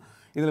அப்படின்னா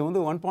இதில் வந்து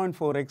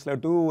 1.4x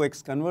 2x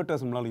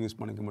கன்வெர்ட்டர்ஸ் நம்மளால் யூஸ்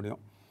பண்ணிக்க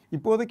முடியும்.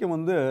 இப்போதைக்கு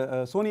வந்து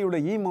சோனியோட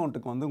E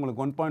மவுண்ட்டுக்கு வந்து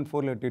உங்களுக்கு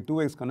 1.4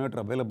 2x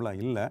கன்வெர்ட்டர்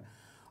அவைலபிளாக இல்லை.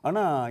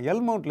 ஆனால்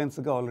எல் மவுண்ட்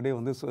லென்ஸுக்கு ஆல்ரெடி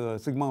வந்து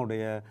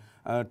சிக்மாவுடைய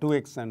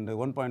 2x அண்ட்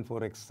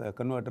 1.4x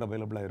கன்வெர்ட்டர்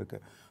அவைலபிளாக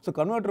இருக்குது. ஸோ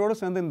கன்வெர்ட்டரோடு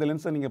சேர்ந்து இந்த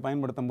லென்ஸை நீங்கள்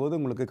பயன்படுத்தும் போது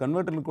உங்களுக்கு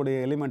கன்வெர்ட்டருக்குடைய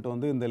எலிமெண்ட்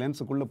வந்து இந்த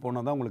லென்ஸுக்குள்ளே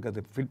போனால் தான் உங்களுக்கு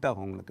அது ஃபிட்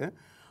ஆகும். உங்களுக்கு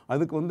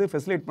அதுக்கு வந்து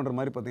ஃபெசிலேட் பண்ணுற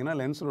மாதிரி பார்த்தீங்கன்னா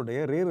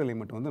லென்ஸோடைய ரேர்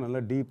எலிமெண்ட் வந்து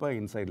நல்லா டீப்பாக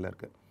இன்சைடில்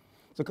இருக்குது.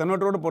 ஸோ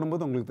கன்வெர்ட்டரோடு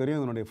போடும்போது உங்களுக்கு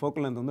தெரியும் இதனுடைய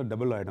ஃபோக்கல் லென்த் வந்து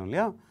டபுள் ஆகிடும்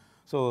இல்லையா.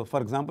 ஸோ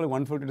ஃபார் எக்ஸாம்பிள்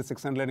 150 to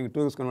 600 நீங்கள்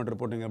 2x கன்வெர்ட்டர்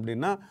போட்டிங்க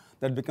அப்படின்னா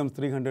தட் பிகம்ஸ்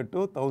 300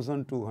 to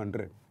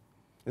 1200.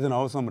 இது an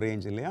awesome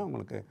ரேஞ்ச் இல்லையா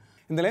உங்களுக்கு.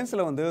 இந்த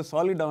லென்ஸில் வந்து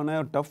சாலிடான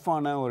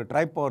டஃப்பான ஒரு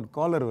ட்ரைபாட்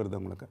காலர் வருது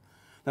உங்களுக்கு.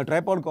 இந்த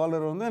ட்ரைபாட்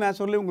காலர் வந்து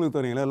நேச்சுரலி உங்களுக்கு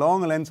தெரியும்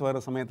லாங் லென்ஸ்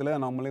வர சமயத்தில்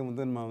நம்மளே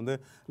வந்து நம்ம வந்து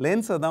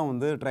லென்ஸை தான்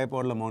வந்து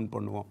ட்ரைபாடில் மவுண்ட்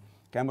பண்ணுவோம்,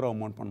 கேமராவை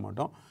மவுண்ட் பண்ண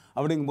மாட்டோம்.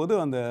 அப்படிங்கும்போது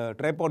அந்த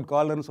ட்ரைபாட்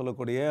காலர்னு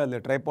சொல்லக்கூடிய அந்த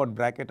ட்ரைபாட்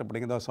ப்ராக்கெட்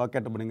அப்படிங்கிறது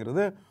சாக்கெட்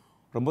அப்படிங்கிறது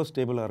ரொம்ப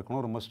ஸ்டேபிளாக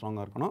இருக்கணும், ரொம்ப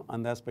ஸ்ட்ராங்காக இருக்கணும்.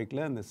 அந்த ஆஸ்பெக்டில்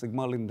இந்த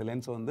சிக்மாவில் இந்த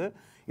லென்ஸ் வந்து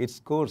இட்ஸ்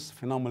ஸ்கோர்ஸ்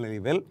ஃபினாமினலி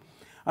வெல்.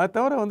 அது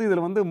தவிர வந்து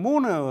இதில் வந்து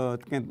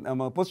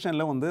 3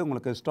 பொசிஷனில் வந்து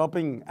உங்களுக்கு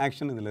ஸ்டாப்பிங்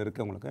ஆக்ஷன் இதில்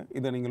இருக்குது உங்களுக்கு.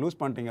 இதை நீங்கள் லூஸ்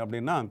பண்ணிட்டீங்க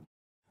அப்படின்னா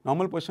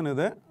நார்மல் பொசிஷன்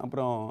இது,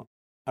 அப்புறம்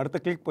அடுத்த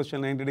கிளிக்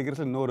பொசிஷன் 90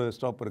 டிகிரிஸில் இன்னொரு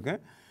ஸ்டாப்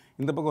இருக்குது,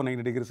 இந்த பக்கம்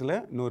 90 டிகிரிஸில்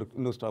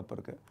இன்னொரு ஸ்டாப்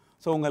இருக்குது.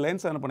 ஸோ உங்கள்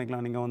லென்ஸ் என்ன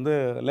பண்ணிக்கலாம், நீங்கள் வந்து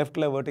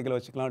லெஃப்ட்டில் வெர்டிக்கல்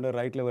வச்சுக்கலாம், இல்லை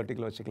ரைட்டில்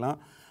வெர்டிக்கல் வச்சுக்கலாம்,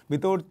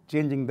 without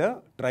changing the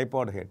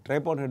tripod head.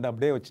 Tripod head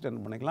அப்படியே வச்சுட்டு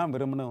என்ன பண்ணிக்கலாம்,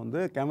 வெறுமனே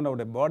வந்து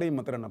கேமராவோட பாடி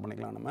மாத்திரம் என்ன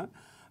பண்ணிக்கலாம், நம்ம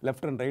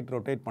லெஃப்ட் அண்ட் ரைட்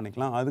ரொட்டேட்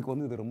பண்ணிக்கலாம். அதுக்கு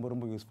வந்து இது ரொம்ப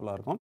ரொம்ப யூஸ்ஃபுல்லாக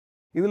இருக்கும்.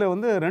 இதில்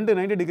வந்து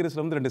 90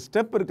 டிகிரிஸில் வந்து 2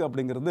 ஸ்டெப் இருக்குது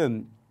அப்படிங்கிறது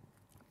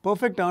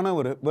பர்ஃபெக்டான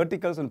ஒரு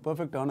வெர்டிகல்ஸ் அண்ட்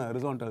பர்ஃபெக்டான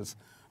ஹரிசான்டல்ஸ்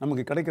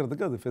நமக்கு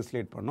கிடைக்கிறதுக்கு அது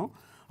ஃபெசிலேட் பண்ணும்.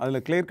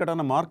 அதில் கிளியர்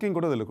கட்டான மார்க்கிங்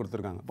கூட இதில்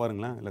கொடுத்துருக்காங்க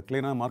பாருங்களேன். இதில்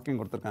கிளியரான மார்க்கிங்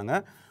கொடுத்துருக்காங்க.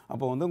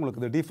 அப்போ வந்து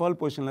உங்களுக்கு இந்த டிஃபால்ட்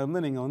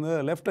பொசிஷன்லேருந்து நீங்கள் வந்து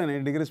லெஃப்ட்டில்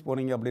 90 டிகிரிஸ்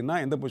போனீங்க அப்படின்னா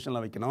எந்த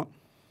பொசிஷனில் வைக்கணும்,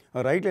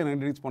 ரைட்டில்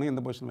 90 டிகிரிஸ் போனீங்க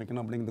எந்த பொசிஷன்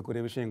வைக்கணும்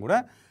அப்படிங்கிறதுக்குரிய விஷயம் கூட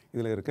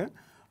இதில் இருக்குது.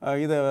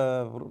 இதை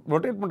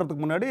ரொட்டேட்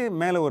பண்ணுறதுக்கு முன்னாடி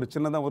மேலே ஒரு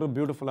சின்னதாக ஒரு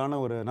பியூட்டிஃபுல்லான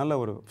ஒரு நல்ல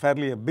ஒரு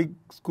ஃபேர்லி பிக்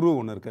ஸ்க்ரூ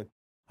ஒன்று இருக்குது.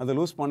 அதை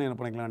லூஸ் பண்ணி என்ன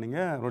பண்ணிக்கலாம்,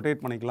 நீங்கள்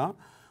ரொட்டேட் பண்ணிக்கலாம்.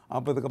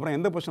 அப்போ அதுக்கப்புறம்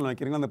எந்த பொசிஷனில்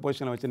வைக்கிறீங்களோ அந்த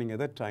பொசிஷனில் வச்சு நீங்கள்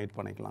இதை டைட்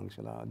பண்ணிக்கலாம்.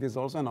 ஆக்சுவலாக this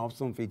also an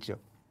option feature.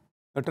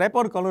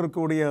 Tripod colour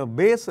இருக்கக்கூடிய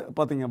பேஸ்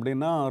பார்த்திங்க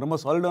அப்படின்னா ரொம்ப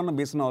சாலிடான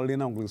பேஸ் நான் ஆல்ரெடி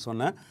நான் உங்களுக்கு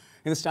சொன்னேன்.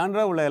 இது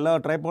ஸ்டாண்டர்டாக உள்ள எல்லா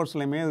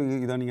ட்ரைபாட்ஸ்லையுமே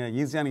இதை நீங்கள்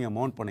ஈஸியாக நீங்கள்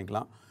மவுண்ட்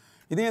பண்ணிக்கலாம்.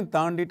 இதையும்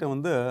தாண்டிட்டு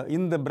வந்து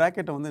இந்த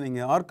ப்ராக்கெட்டை வந்து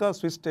நீங்கள் ஆர்கா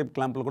ஸ்விஸ் டைப்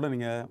கிளாம்பில் கூட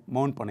நீங்கள்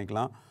மவுண்ட்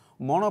பண்ணிக்கலாம்,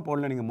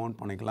 மோனோபாடில் நீங்கள் மவுண்ட்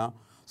பண்ணிக்கலாம்.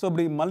 ஸோ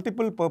இப்படி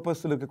மல்டிபிள்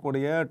பர்பஸ்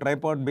இருக்கக்கூடிய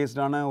ட்ரைபாட்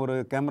பேஸ்டான ஒரு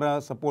கேமரா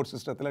சப்போர்ட்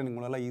சிஸ்டத்தில்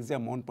உங்களால்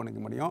ஈஸியாக மவுண்ட் பண்ணிக்க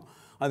முடியும்.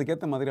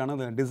 அதுக்கேற்ற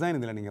மாதிரியான டிசைன்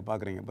இதில் நீங்கள்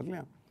பார்க்குறீங்க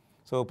பார்த்தியா.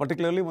 ஸோ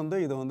பர்டிகுலர்லி வந்து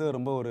இது வந்து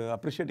ரொம்ப ஒரு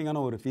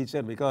அப்ரிஷியேட்டிங்கான ஒரு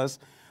ஃபீச்சர். பிகாஸ்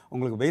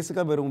உங்களுக்கு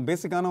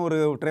பேசிக்கான ஒரு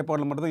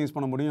ட்ரைபாடில் மட்டும் தான் யூஸ்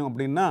பண்ண முடியும்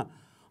அப்படின்னா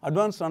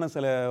அட்வான்ஸ்டான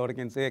சில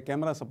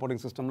கேமரா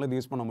சப்போர்ட்டிங் சிஸ்டமில் இது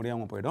யூஸ் பண்ண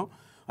முடியாமல் போயிடும்.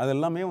 அது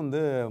எல்லாமே வந்து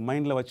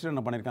மைண்டில் வச்சுட்டு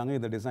என்ன பண்ணியிருக்காங்க,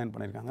 இதை டிசைன்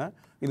பண்ணியிருக்காங்க.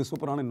 இது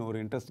சூப்பரான இன்னொரு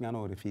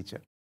இன்ட்ரெஸ்டிங்கான ஒரு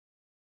ஃபீச்சர்.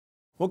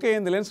 ஓகே,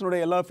 இந்த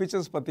லென்ஸினுடைய எல்லா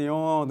ஃபீச்சர்ஸ்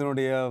பற்றியும்,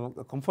 அதனுடைய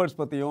கம்ஃபர்ட்ஸ்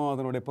பற்றியும்,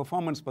 அதனுடைய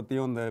பெர்ஃபார்மன்ஸ்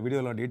பற்றியும் இந்த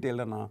வீடியோவில்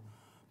டீட்டெயிலாக நான்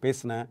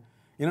பேசினேன்.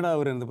 என்னடா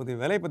அவர் இதை பற்றி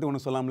விலையை பற்றி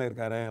ஒன்றும் சொல்லாமலே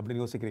இருக்காரு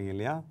அப்படின்னு யோசிக்கிறீங்க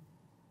இல்லையா?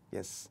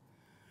 எஸ்,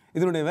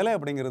 இதனுடைய விலை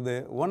அப்படிங்கிறது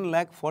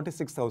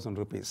 1,46,000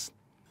 rupees.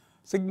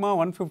 Sigma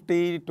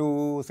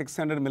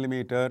 150-600 mm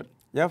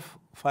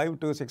f5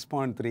 to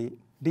 6.3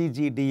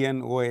 DGDN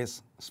OS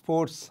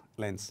sports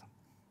lens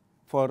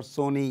for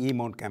Sony E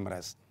mount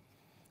cameras.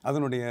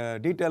 அதனுடைய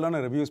டீட்டெயிலான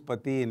ரிவ்யூஸ்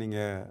பற்றி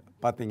நீங்கள்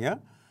பார்த்தீங்க.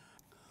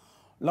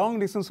 லாங்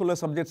டிஸ்டன்ஸ் உள்ள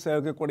சப்ஜெக்ட்ஸ்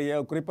எடுக்கக்கூடிய,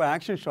 குறிப்பாக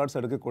ஆக்ஷன் ஷாட்ஸ்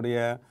எடுக்கக்கூடிய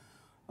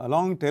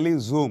லாங் டெலி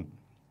ஜூம்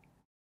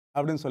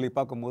அப்படின்னு சொல்லி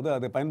பார்க்கும்போது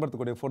அதை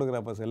பயன்படுத்தக்கூடிய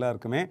ஃபோட்டோகிராஃபர்ஸ்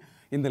எல்லாருக்குமே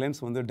இந்த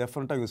லென்ஸ் வந்து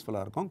டெஃபினட்டாக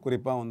யூஸ்ஃபுல்லாக இருக்கும்.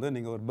 குறிப்பாக வந்து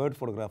நீங்கள் ஒரு பேர்ட்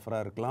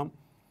ஃபோட்டோகிராஃபராக இருக்கலாம்,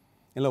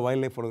 இல்லை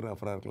வைல்ட் லைஃப்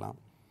ஃபோட்டோகிராஃபராக இருக்கலாம்,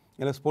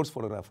 இல்லை ஸ்போர்ட்ஸ்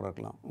ஃபோட்டோகிராஃபராக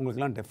இருக்கலாம்.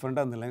 உங்களுக்குலாம்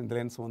டெஃபினட்டாக இந்த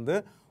லென்ஸ் வந்து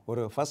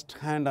ஒரு ஃபஸ்ட்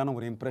ஹேண்டான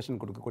ஒரு இம்ப்ரெஷன்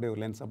கொடுக்கக்கூடிய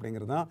ஒரு லென்ஸ்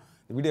அப்படிங்கிறது தான்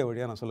வீடியோ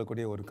வழியாக நான்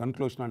சொல்லக்கூடிய ஒரு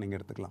கன்க்ளூஷனாக நீங்கள்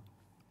எடுத்துக்கலாம்.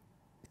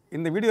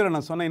 இந்த வீடியோவில்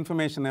நான் சொன்ன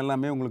இன்ஃபர்மேஷன்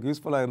எல்லாமே உங்களுக்கு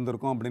யூஸ்ஃபுல்லாக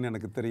இருந்திருக்கும் அப்படின்னு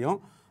எனக்கு தெரியும்.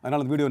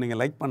 அதனால் இந்த வீடியோ நீங்கள்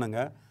லைக்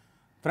பண்ணுங்கள்,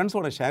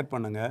 ஃப்ரெண்ட்ஸோட ஷேர்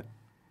பண்ணுங்கள்.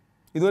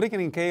 இது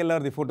வரைக்கும் நீங்கள்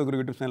KLR தி ஃபோட்டோகிராஃபி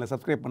யூடியூப் சேனலில்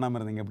சப்ஸ்கிரைப் பண்ணாமல்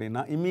இருந்தீங்க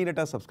அப்படின்னா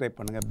இம்மீடியட்டாக சப்ஸ்கிரைப்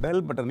பண்ணுங்கள்,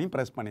 பெல் பட்டனையும்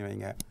ப்ரெஸ் பண்ணி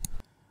வைங்க.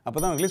 அப்போ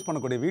தான் ரிலீஸ்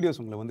பண்ணக்கூடிய வீடியோஸ்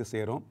உங்களை வந்து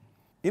சேரும்.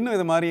 இன்னும்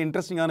இது மாதிரி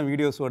இன்ட்ரெஸ்டிங்கான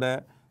வீடியோஸோட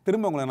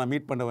திரும்ப உங்களை நான்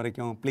மீட் பண்ணுற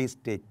வரைக்கும் ப்ளீஸ்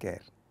டேக்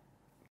கேர்.